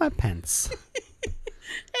misplaced my pants.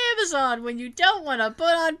 Amazon, when you don't want to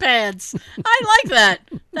put on pants. I like that.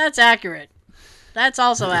 That's accurate. That's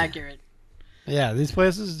also accurate. Yeah, these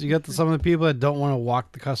places, you get some of the people that don't want to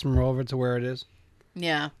walk the customer over to where it is,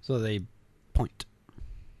 Yeah. so they point.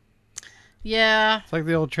 Yeah. It's like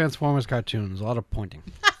the old Transformers cartoons, a lot of pointing.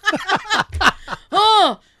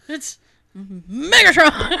 Oh, it's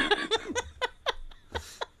Megatron.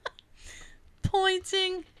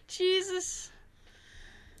 Pointing. Jesus.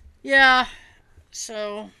 Yeah.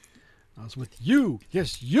 So, I was with you.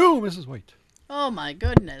 Yes, you, Mrs. White. oh my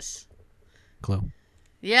goodness. Clue.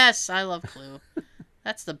 Yes, I love Clue.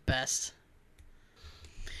 That's the best.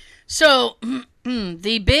 So,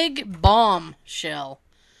 the big bombshell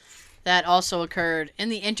that also occurred in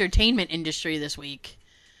the entertainment industry this week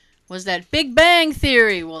was that Big Bang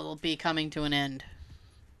Theory will be coming to an end.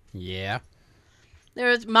 Yeah.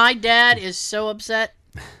 My dad is so upset.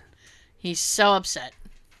 He's so upset.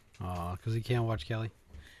 Oh, because he can't watch Kelly.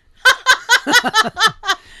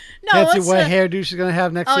 No, Can't see let's, what hairdo she's gonna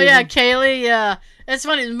have next oh season. yeah, Kaylee. Yeah, it's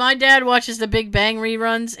funny. My dad watches the Big Bang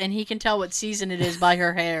reruns, and he can tell what season it is by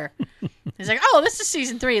her hair. He's like, "Oh, this is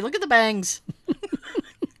season 3. Look at the bangs."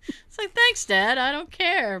 It's like, "Thanks, Dad. I don't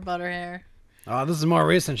care about her hair." Oh, this is more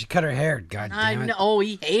recent. She cut her hair. God I damn it. know. Oh,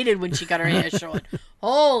 he hated when she cut her hair short.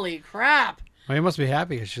 Holy crap! Well, he must be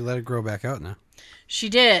happy because she let it grow back out now. She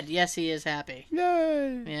did. Yes, he is happy.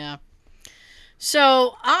 Yay! Yeah.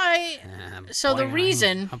 So So the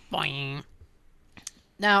reason. Boing.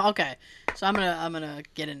 Now, okay. So I'm gonna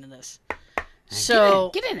get into this. So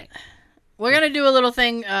Get in it. we're gonna do a little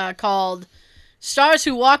thing called Stars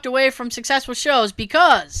Who Walked Away from Successful Shows,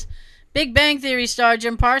 because Big Bang Theory star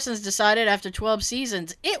Jim Parsons decided after 12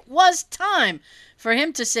 seasons it was time for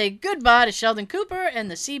him to say goodbye to Sheldon Cooper and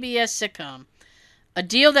the CBS sitcom. A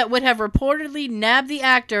deal that would have reportedly nabbed the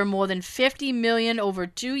actor more than $50 million over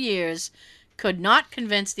 2 years could not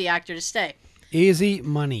convince the actor to stay. Easy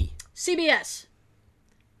money. CBS.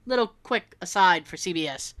 Little quick aside for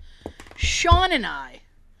CBS. Sean and I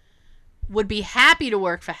would be happy to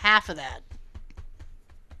work for half of that.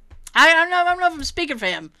 I don't know if I'm speaking for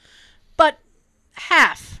him, but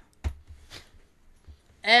half.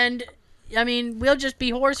 And, I mean, we'll just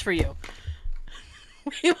be whores for you.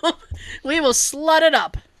 We will slut it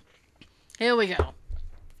up. Here we go.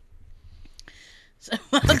 So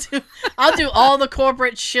I'll do all the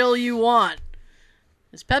corporate shill you want.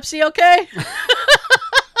 Is Pepsi okay?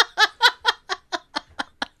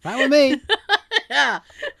 Fine with me. Yeah.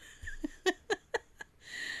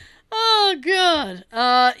 Oh, God.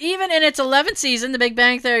 Even in its 11th season, The Big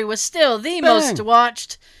Bang Theory was still the most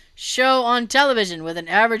watched show on television, with an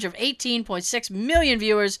average of 18.6 million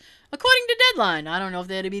viewers, according to Deadline. I don't know if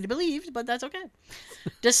they're to be believed, but that's okay.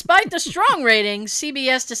 Despite the strong ratings,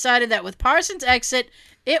 CBS decided that with Parsons' exit,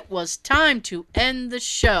 it was time to end the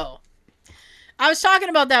show. I was talking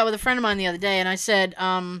about that with a friend of mine the other day, and I said,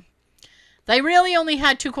 they really only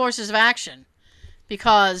had 2 courses of action,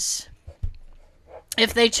 because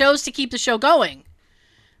if they chose to keep the show going,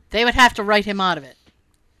 they would have to write him out of it.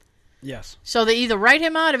 Yes. So they either write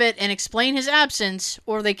him out of it and explain his absence,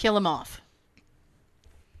 or they kill him off.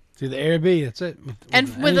 It's either A or B. That's it. And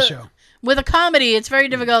any show. with a comedy, it's very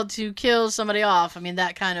difficult to kill somebody off. I mean,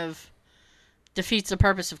 that kind of defeats the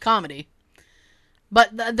purpose of comedy.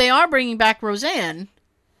 But they are bringing back Roseanne,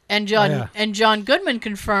 and John Goodman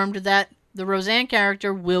confirmed that the Roseanne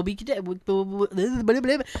character will be...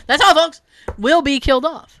 That's all, folks. Will be killed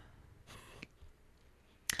off.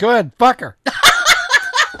 Good. Fuck her.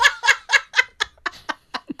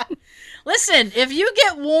 Listen, if you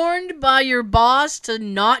get warned by your boss to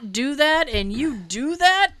not do that, and you do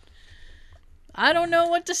that, I don't know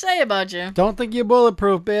what to say about you. Don't think you're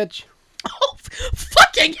bulletproof, bitch. Oh,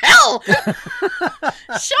 fucking hell!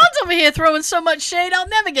 Sean's over here throwing so much shade, I'll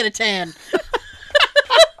never get a tan.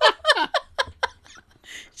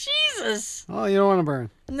 Jesus. Oh, you don't want to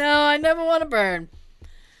burn. No, I never want to burn.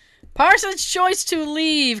 Parsons' choice to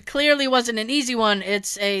leave clearly wasn't an easy one.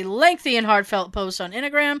 It's a lengthy and heartfelt post on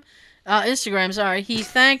Instagram. He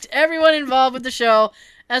thanked everyone involved with the show,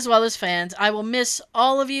 as well as fans. I will miss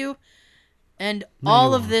all of you, and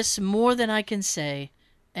all of this more than I can say,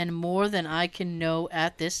 and more than I can know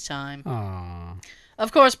at this time. Aww.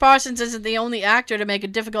 Of course, Parsons isn't the only actor to make a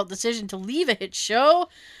difficult decision to leave a hit show.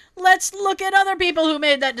 Let's look at other people who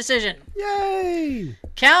made that decision. Yay!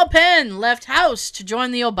 Kal Penn left House to join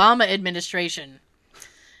the Obama administration.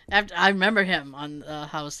 I remember him on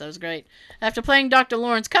House. That was great. After playing Dr.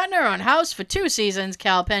 Lawrence Kuttner on House for 2 seasons,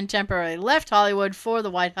 Kal Penn temporarily left Hollywood for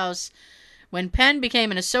the White House. When Penn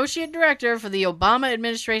became an associate director for the Obama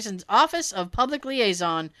administration's Office of Public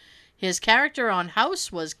Liaison, his character on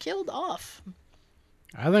House was killed off.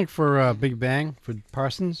 I think for Big Bang, for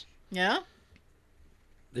Parsons, Yeah?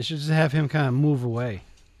 they should just have him kind of move away.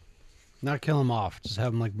 Not kill him off. Just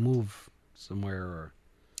have him like move somewhere or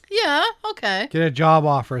Yeah, okay. get a job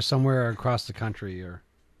offer somewhere across the country or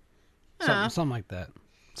Yeah. something like that.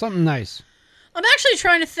 Something nice. I'm actually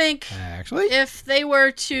trying to think Actually, if they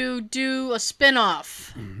were to do a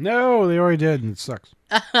spin-off. no, they already did, and it sucks.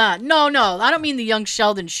 No, I don't mean the Young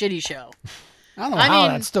Sheldon shitty show. I don't know I how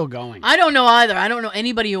mean, that's still going. I don't know either. I don't know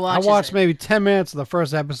anybody who I watches watched it. maybe 10 minutes of the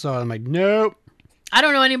first episode. I'm like, nope. I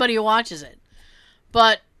don't know anybody who watches it.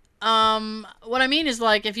 But what I mean is,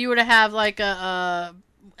 like, if you were to have like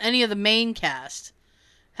any of the main cast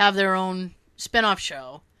have their own spin-off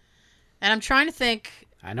show, and I'm trying to think.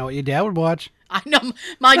 I know what your dad would watch. I know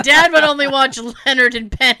my dad would only watch Leonard and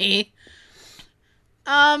Penny.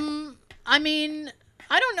 I mean,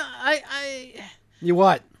 I don't know. You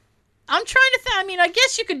what? I'm trying to think. I mean, I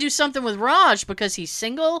guess you could do something with Raj because he's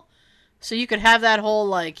single, so you could have that whole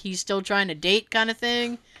like he's still trying to date kind of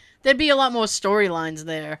thing. There'd be a lot more storylines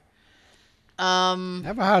there. I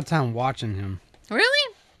have a hard time watching him.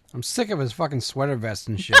 Really? I'm sick of his fucking sweater vest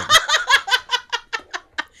and shit.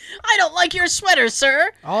 I don't like your sweater,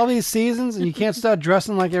 sir. All these seasons, and you can't start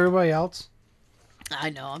dressing like everybody else. I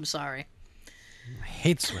know. I'm sorry. I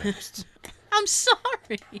hate sweater vests. I'm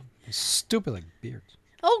sorry. They're stupid like beards.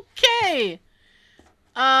 Okay.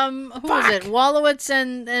 Who was it? Wallowitz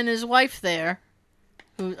and his wife there,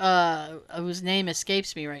 whose name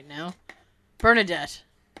escapes me right now. Bernadette.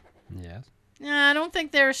 Yes. Yeah, I don't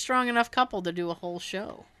think they're a strong enough couple to do a whole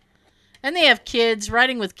show. And they have kids.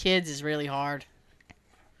 Writing with kids is really hard.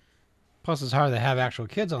 Plus, it's hard to have actual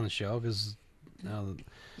kids on the show because,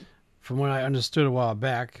 from what I understood a while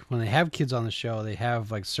back, when they have kids on the show, they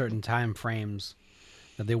have like certain time frames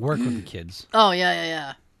that they work with the kids, Oh,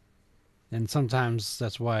 yeah. and sometimes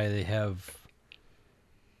that's why they have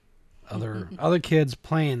other kids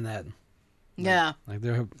playing that. Yeah. Like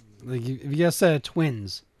they're like if you get a set of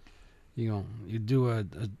twins, you do a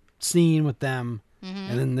scene with them,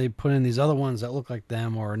 and then they put in these other ones that look like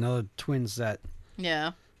them or another twin set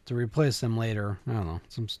Yeah. to replace them later. I don't know.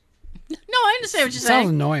 No, I understand what you're Sounds saying.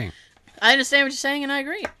 annoying. I understand what you're saying, and I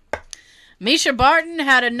agree. Misha Barton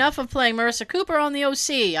had enough of playing Marissa Cooper on the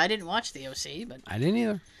OC. I didn't watch the OC, but I didn't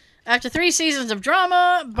either. after 3 seasons of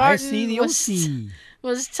drama, I Barton see the OC.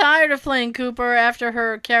 was tired of playing Cooper. After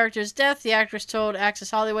her character's death, the actress told Access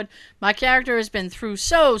Hollywood, "My character has been through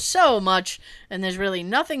so much, and there's really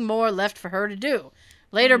nothing more left for her to do."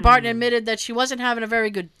 Later, Barton admitted that she wasn't having a very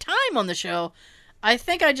good time on the show. "I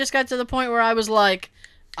think I just got to the point where I was like,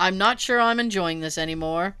 I'm not sure I'm enjoying this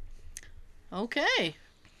anymore." Okay.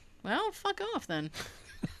 Well, fuck off then.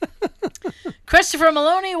 Christopher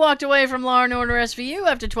Maloney walked away from Law & Order SVU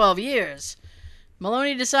after 12 years.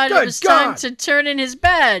 Maloney decided it Good was time God. to turn in his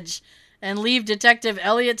badge and leave Detective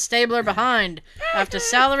Elliot Stabler behind after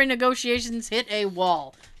salary negotiations hit a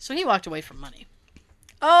wall. So he walked away from money.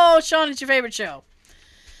 Oh, Sean, it's your favorite show.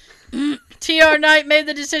 T.R. Knight made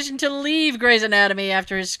the decision to leave Grey's Anatomy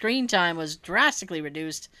after his screen time was drastically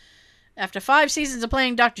reduced. After 5 seasons of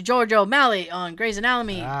playing Dr. George O'Malley on Grey's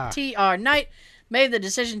Anatomy, T.R. Knight made the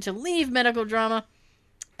decision to leave medical drama.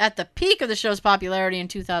 At the peak of the show's popularity in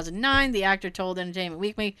 2009, the actor told Entertainment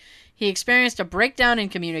Weekly he experienced a breakdown in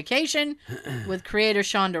communication with creator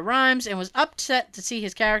Shonda Rhimes and was upset to see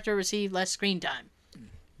his character receive less screen time.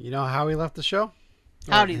 You know how he left the show?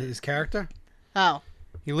 How Or do you- his character? Oh.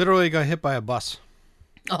 He literally got hit by a bus.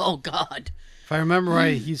 Oh, God. If I remember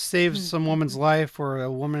right, he saved some woman's life or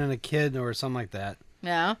a woman and a kid or something like that.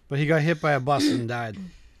 Yeah. But he got hit by a bus and died.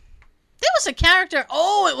 There was a character.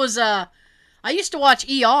 Oh, it was I used to watch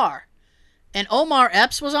ER, and Omar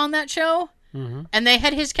Epps was on that show, and they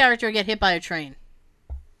had his character get hit by a train.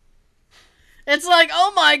 It's like,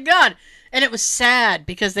 oh my God. And it was sad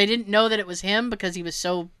because they didn't know that it was him because he was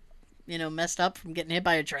so, messed up from getting hit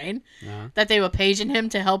by a train that they were paging him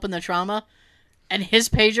to help in the trauma, and his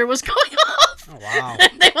pager was going off. Oh, wow.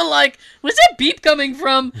 And they were like, where's that beep coming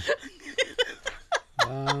from?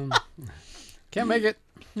 Can't make it.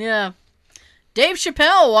 Yeah. Dave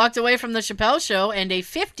Chappelle walked away from The Chappelle Show and a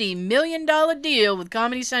 $50 million deal with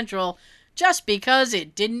Comedy Central just because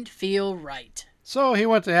it didn't feel right. So he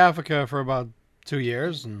went to Africa for about 2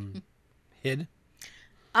 years and hid.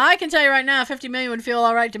 I can tell you right now, $50 million would feel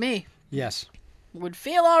all right to me. Yes. Would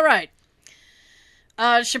feel all right.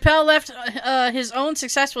 Chappelle left his own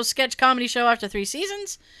successful sketch comedy show after 3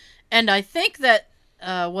 seasons, and I think that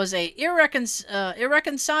was a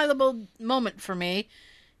irreconcilable moment for me.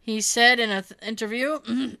 He said in an interview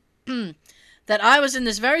that I was in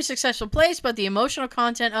this very successful place, but the emotional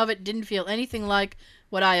content of it didn't feel anything like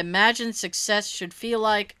what I imagined success should feel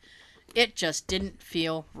like. It just didn't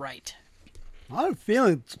feel right. A lot of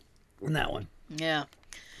feelings in that one. Yeah.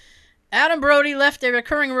 Adam Brody left a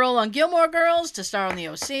recurring role on Gilmore Girls to star on the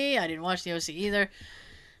OC. I didn't watch the OC either.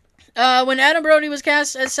 When Adam Brody was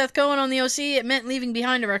cast as Seth Cohen on the OC, it meant leaving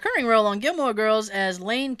behind a recurring role on Gilmore Girls as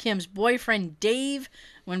Lane Kim's boyfriend Dave.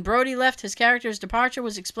 When Brody left, his character's departure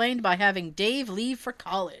was explained by having Dave leave for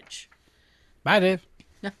college. Bye, Dave.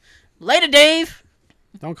 Later, Dave!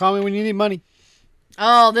 Don't call me when you need money.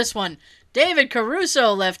 Oh, this one. David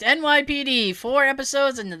Caruso left NYPD 4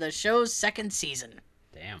 episodes into the show's second season.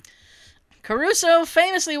 Damn. Caruso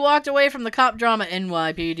famously walked away from the cop drama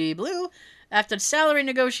NYPD Blue after salary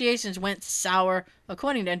negotiations went sour.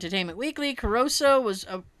 According to Entertainment Weekly, Caruso was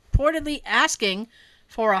reportedly asking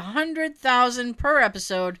for $100,000 per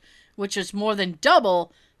episode, which is more than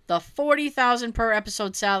double the $40,000 per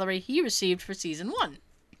episode salary he received for season 1.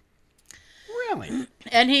 Really?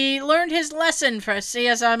 And he learned his lesson for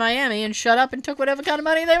CSI Miami and shut up and took whatever kind of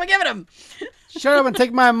money they were giving him. Shut up and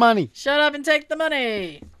take my money. Shut up and take the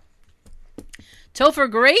money.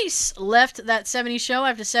 Topher Grace left that 70s show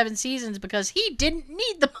after 7 seasons because he didn't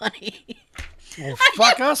need the money. Well,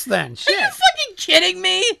 fuck us then. Are Shit. you fucking kidding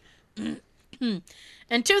me?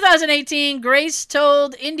 In 2018, Grace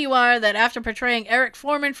told IndieWire that after portraying Eric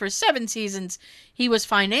Foreman for 7 seasons, he was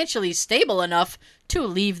financially stable enough to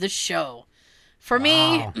leave the show. For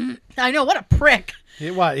me, I know, what a prick. He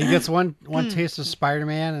gets one taste of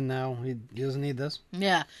Spider-Man and now he doesn't need this?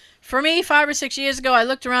 Yeah. For me, 5 or 6 years ago, I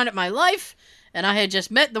looked around at my life, and I had just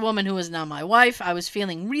met the woman who is now my wife. I was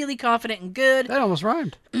feeling really confident and good. That almost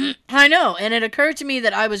rhymed. I know, and it occurred to me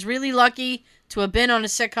that I was really lucky to have been on a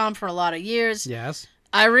sitcom for a lot of years. Yes.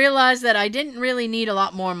 I realized that I didn't really need a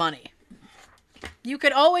lot more money. You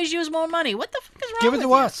could always use more money. What the fuck is wrong Give it with to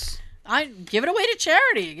you? us. I give it away to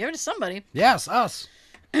charity. Give it to somebody. Yes, us.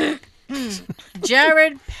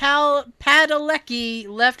 Jared Padalecki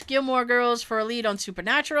left Gilmore Girls for a lead on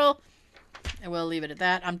Supernatural. And we'll leave it at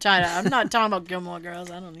that. I'm not talking about Gilmore Girls.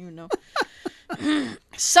 I don't even know.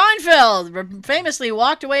 Seinfeld famously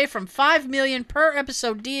walked away from $5 million per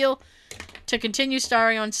episode deal to continue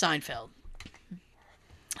starring on Seinfeld.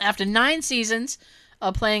 After 9 seasons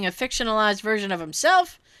of playing a fictionalized version of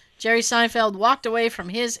himself, Jerry Seinfeld walked away from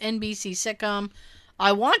his NBC sitcom.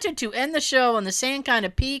 I wanted to end the show on the same kind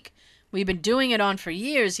of peak we've been doing it on for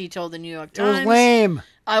years, he told the New York It Times. was lame.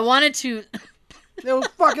 I wanted to... It was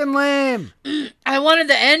fucking lame. I wanted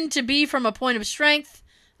the end to be from a point of strength.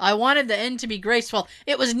 I wanted the end to be graceful.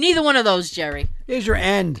 It was neither one of those, Jerry. Here's your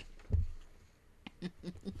end.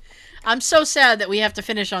 I'm so sad that we have to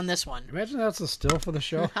finish on this one. Imagine that's the still for the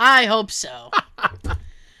show. I hope so.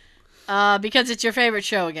 Because it's your favorite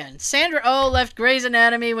show again. Sandra Oh left Grey's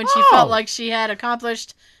Anatomy when she felt like she had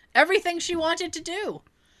accomplished everything she wanted to do.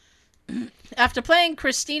 After playing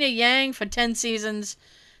Christina Yang for 10 seasons,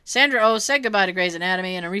 Sandra Oh said goodbye to Grey's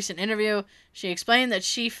Anatomy. In a recent interview, she explained that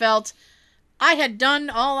she felt, I had done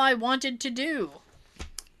all I wanted to do.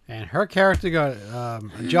 And her character got a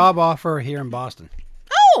job offer here in Boston.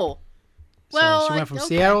 Oh! Well, so she went from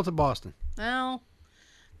Seattle to Boston. Well,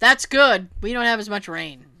 that's good. We don't have as much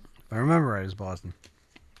rain. If I remember right, it's Boston.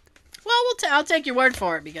 Well, I'll take your word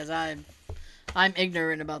for it because I'm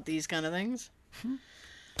ignorant about these kind of things.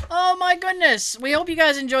 Oh my goodness! We hope you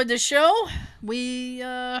guys enjoyed this show. We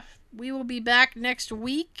will be back next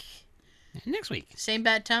week. Next week. Same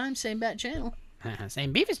bad time, same bad channel.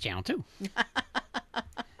 Same Beavis channel, too.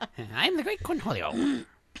 I'm the great Cornholio.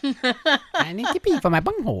 I need to pee for my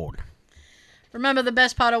bunghole. Remember, the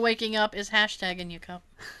best part of waking up is hashtagging your cup.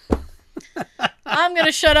 I'm going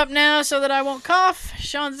to shut up now so that I won't cough.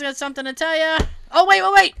 Sean's got something to tell you. Oh,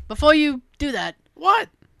 wait. Before you do that. What?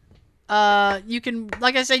 You can,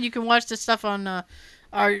 like I said, you can watch this stuff on the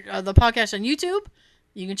podcast on YouTube.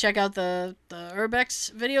 You can check out the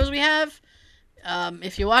Urbex videos we have.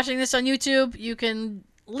 If you're watching this on YouTube, you can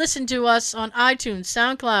listen to us on iTunes,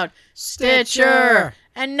 SoundCloud, Stitcher,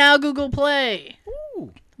 and now Google Play.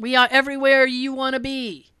 Ooh. We are everywhere you want to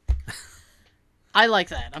be. I like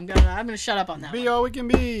that. I'm gonna shut up on that. Be one. all we can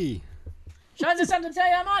be. Sean's got something to tell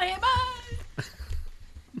you. I'm out of here. Bye.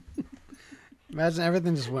 Imagine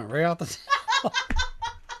everything just went right out the top.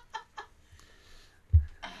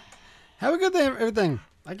 Have a good day, everything.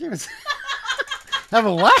 I can't even say. Have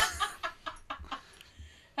a what?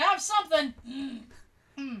 Have something.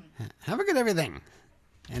 Have a good everything.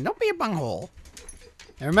 And don't be a bunghole.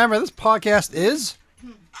 And remember, this podcast is...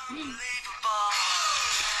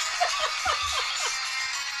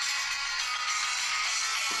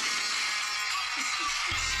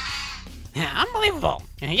 Unbelievable.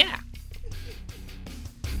 Yeah.